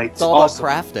 Stone tonight. It's all about also.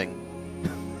 crafting.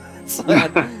 It's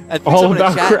like, and All someone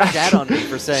about chat crafting. on me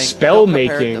for saying Spell "Don't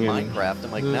compare it making to and- Minecraft."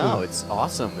 I'm like, no, it's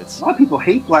awesome. It's A lot of people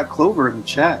hate Black Clover in the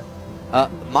chat.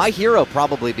 My Hero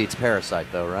probably beats Parasite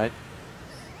though, right?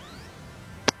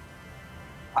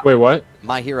 Wait, what?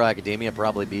 My Hero Academia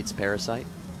probably beats Parasite.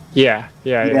 Yeah.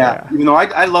 Yeah. Even though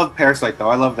I love Parasite, though.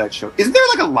 I love that show. Isn't there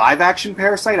like a live action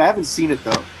Parasite? I haven't seen it,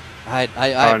 though. I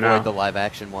Oh, avoid no. the live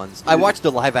action ones. I watched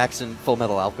the live action Full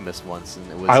Metal Alchemist once, and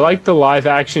it was I like the live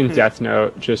action Death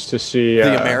Note just to see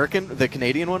the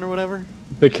Canadian one or whatever.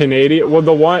 the Canadian. Well,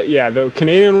 the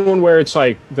Canadian one where it's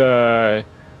like the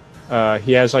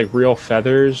he has like real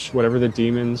feathers, whatever the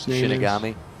demon's name is.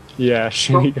 Shinigami. Yeah,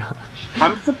 Shinigami.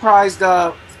 I'm surprised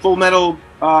Full Metal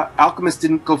Alchemist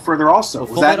didn't go further also.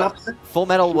 Well, Was that an upset? Full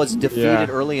Metal was defeated Yeah.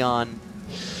 early on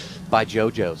by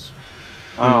JoJo's.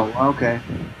 Oh, okay.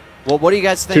 Well, what do you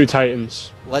guys Two think?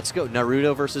 Titans. Let's go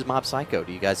Naruto versus Mob Psycho.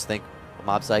 Do you guys think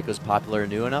Mob Psycho is popular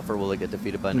and new enough, or will it get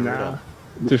defeated by Naruto? Nah.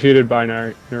 Defeated by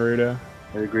Naruto.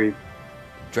 I agree.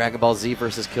 Dragon Ball Z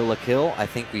versus Kill la Kill. I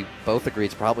think we both agree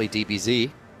it's probably DBZ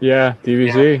Yeah,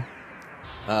 DBZ.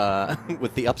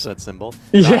 with the upset symbol.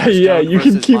 Yeah, Dr. yeah, Stone you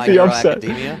can versus keep My the Hero upset.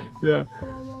 Academia. Yeah.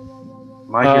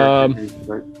 My hero.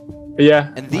 Um, Yeah.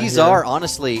 And My these Hero. are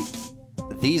honestly,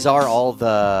 these are all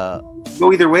the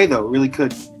Go either way, though. Really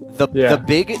could. Yeah.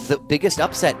 the biggest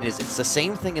upset is it's the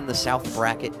same thing in the South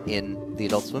bracket in the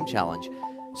Adult Swim Challenge.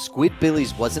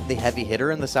 Squidbillies wasn't the heavy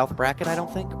hitter in the South bracket, I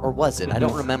don't think, or was it? I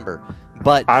don't remember.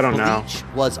 But I don't know. Bleach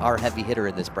was our heavy hitter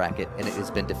in this bracket, and it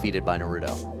has been defeated by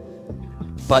Naruto.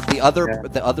 But the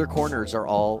other corners are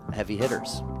all heavy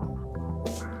hitters.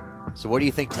 So what do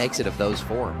you think takes it of those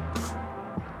four?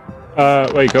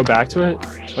 Wait, go back to it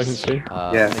so I can see.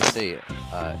 Yeah. Let me see.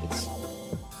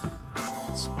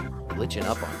 It's glitching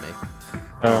up on me.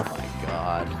 Oh. My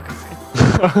god.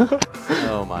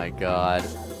 Oh my god.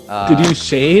 Did you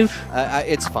save?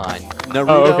 It's fine.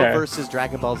 Naruto okay. versus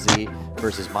Dragon Ball Z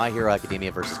versus My Hero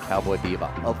Academia versus Cowboy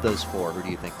Bebop. Of those four, who do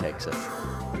you think takes it?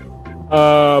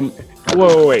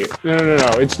 Whoa, wait. No.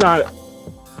 It's not.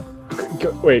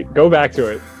 Wait, go back to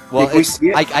it. Well, If we see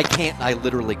it- I can't. I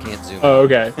literally can't zoom. Oh,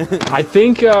 okay. I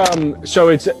think so.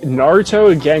 It's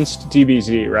Naruto against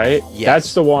DBZ, right? Yes.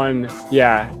 That's the one.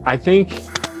 Yeah, I think.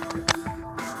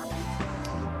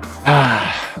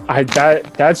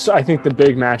 That's I think the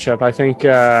big matchup. I think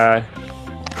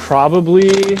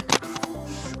probably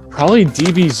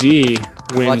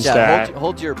DBZ wins Watch out. that.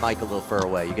 Hold your mic a little far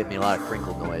away. You get me a lot of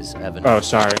crinkle noise, Evan. Oh,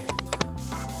 sorry.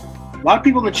 A lot of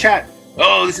people in the chat.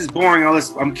 Oh, this is boring. All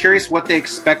this. I'm curious what they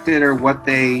expected or what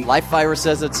they. Life Virus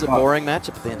says it's a boring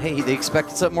matchup. Then hey, they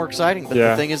expected something more exciting. But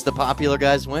Yeah. the thing is, the popular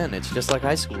guys win. It's just like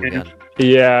high school again.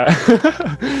 Yeah.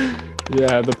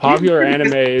 Yeah, the popular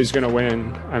anime is gonna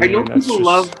win. I I know mean, that's people just...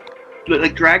 love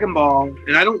like Dragon Ball,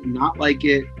 and I don't not like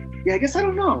it. Yeah, I guess I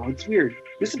don't know. It's weird.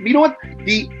 This, you know what?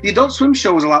 The Adult Swim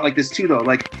show was a lot like this too, though.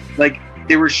 Like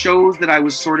there were shows that I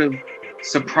was sort of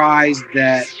surprised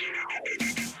that.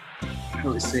 How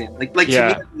do I say it? Like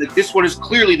Yeah. to me, like this one is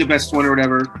clearly the best one or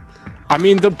whatever. I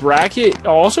mean, the bracket,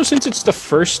 also since it's the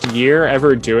first year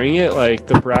ever doing it, like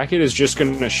the bracket is just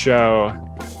going to show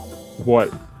what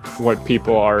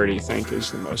people already think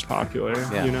is the most popular,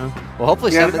 Yeah. you know? Well,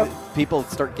 hopefully Yeah, some of the people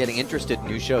start getting interested in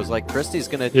new shows. Like Christy's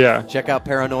gonna Yeah. check out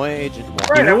Paranoia Agent.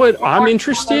 You know what I'm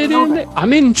interested in?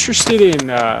 I'm interested in,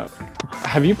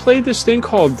 have you played this thing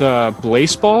called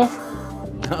Blaseball?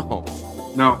 No.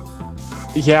 No.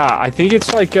 Yeah, I think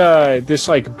it's like this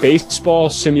like baseball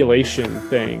simulation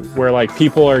thing where like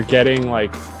people are getting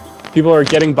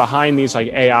behind these like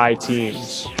AI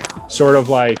teams, sort of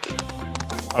like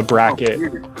a bracket.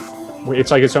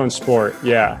 It's like its own sport.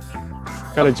 Yeah,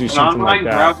 gotta do An something online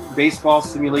like that. browser baseball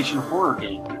simulation horror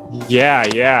game.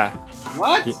 Yeah,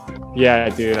 What? yeah,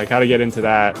 dude. I gotta get into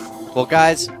that. Well,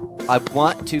 guys, I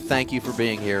want to thank you for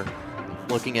being here,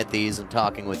 looking at these and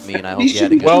talking with me, and I hope These you should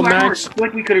had a be good. Well, 2 Max- hours. I feel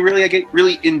like we could really get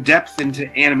really in depth into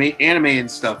anime and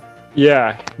stuff.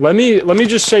 Yeah, let me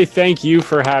just say thank you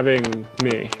for having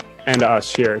me and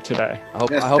us here today.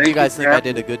 Yes, I hope thank you guys you think for I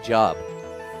did a good job.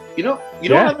 You know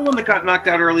Yeah. another one that got knocked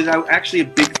out early that I'm actually a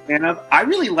big fan of? I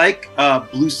really like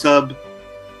Blue Sub,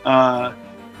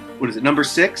 what is it, number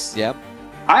 6? Yep.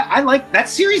 I like, that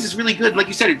series is really good. Like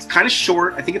you said, it's kind of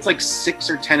short. I think it's like 6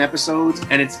 or 10 episodes,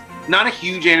 and it's not a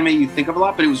huge anime you think of a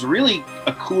lot, but it was really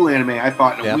a cool anime, I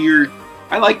thought, and Yep. weird.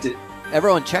 I liked it.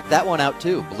 Everyone, check that one out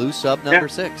too. Blue Sub number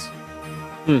 6.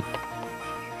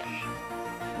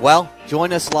 Well,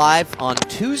 join us live on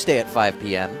Tuesday at 5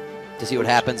 p.m. to see what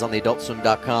happens on the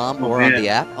AdultSwim.com or on man. the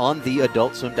app. On the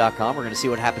AdultSwim.com, we're going to see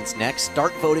what happens next.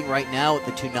 Start voting right now at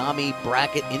the Toonami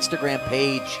Bracket Instagram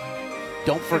page.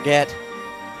 Don't forget.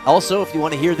 Also, if you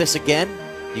want to hear this again,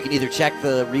 you can either check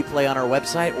the replay on our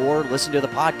website or listen to the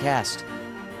podcast.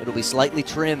 It'll be slightly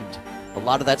trimmed. A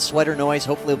lot of that sweater noise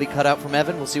hopefully will be cut out from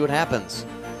Evan. We'll see what happens.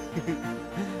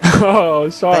 Oh,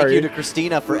 sorry. Thank you to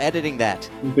Christina for editing that.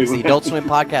 It's the Adult Swim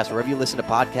Podcast, wherever you listen to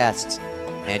podcasts.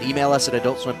 And email us at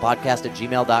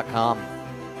adultswimpodcast@gmail.com.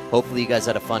 Hopefully you guys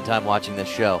had a fun time watching this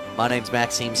show. My name's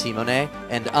Maxime Simonet,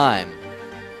 and I'm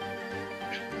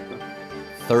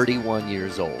 31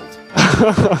 years old.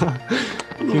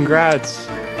 Congrats.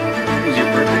 It was your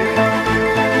birthday.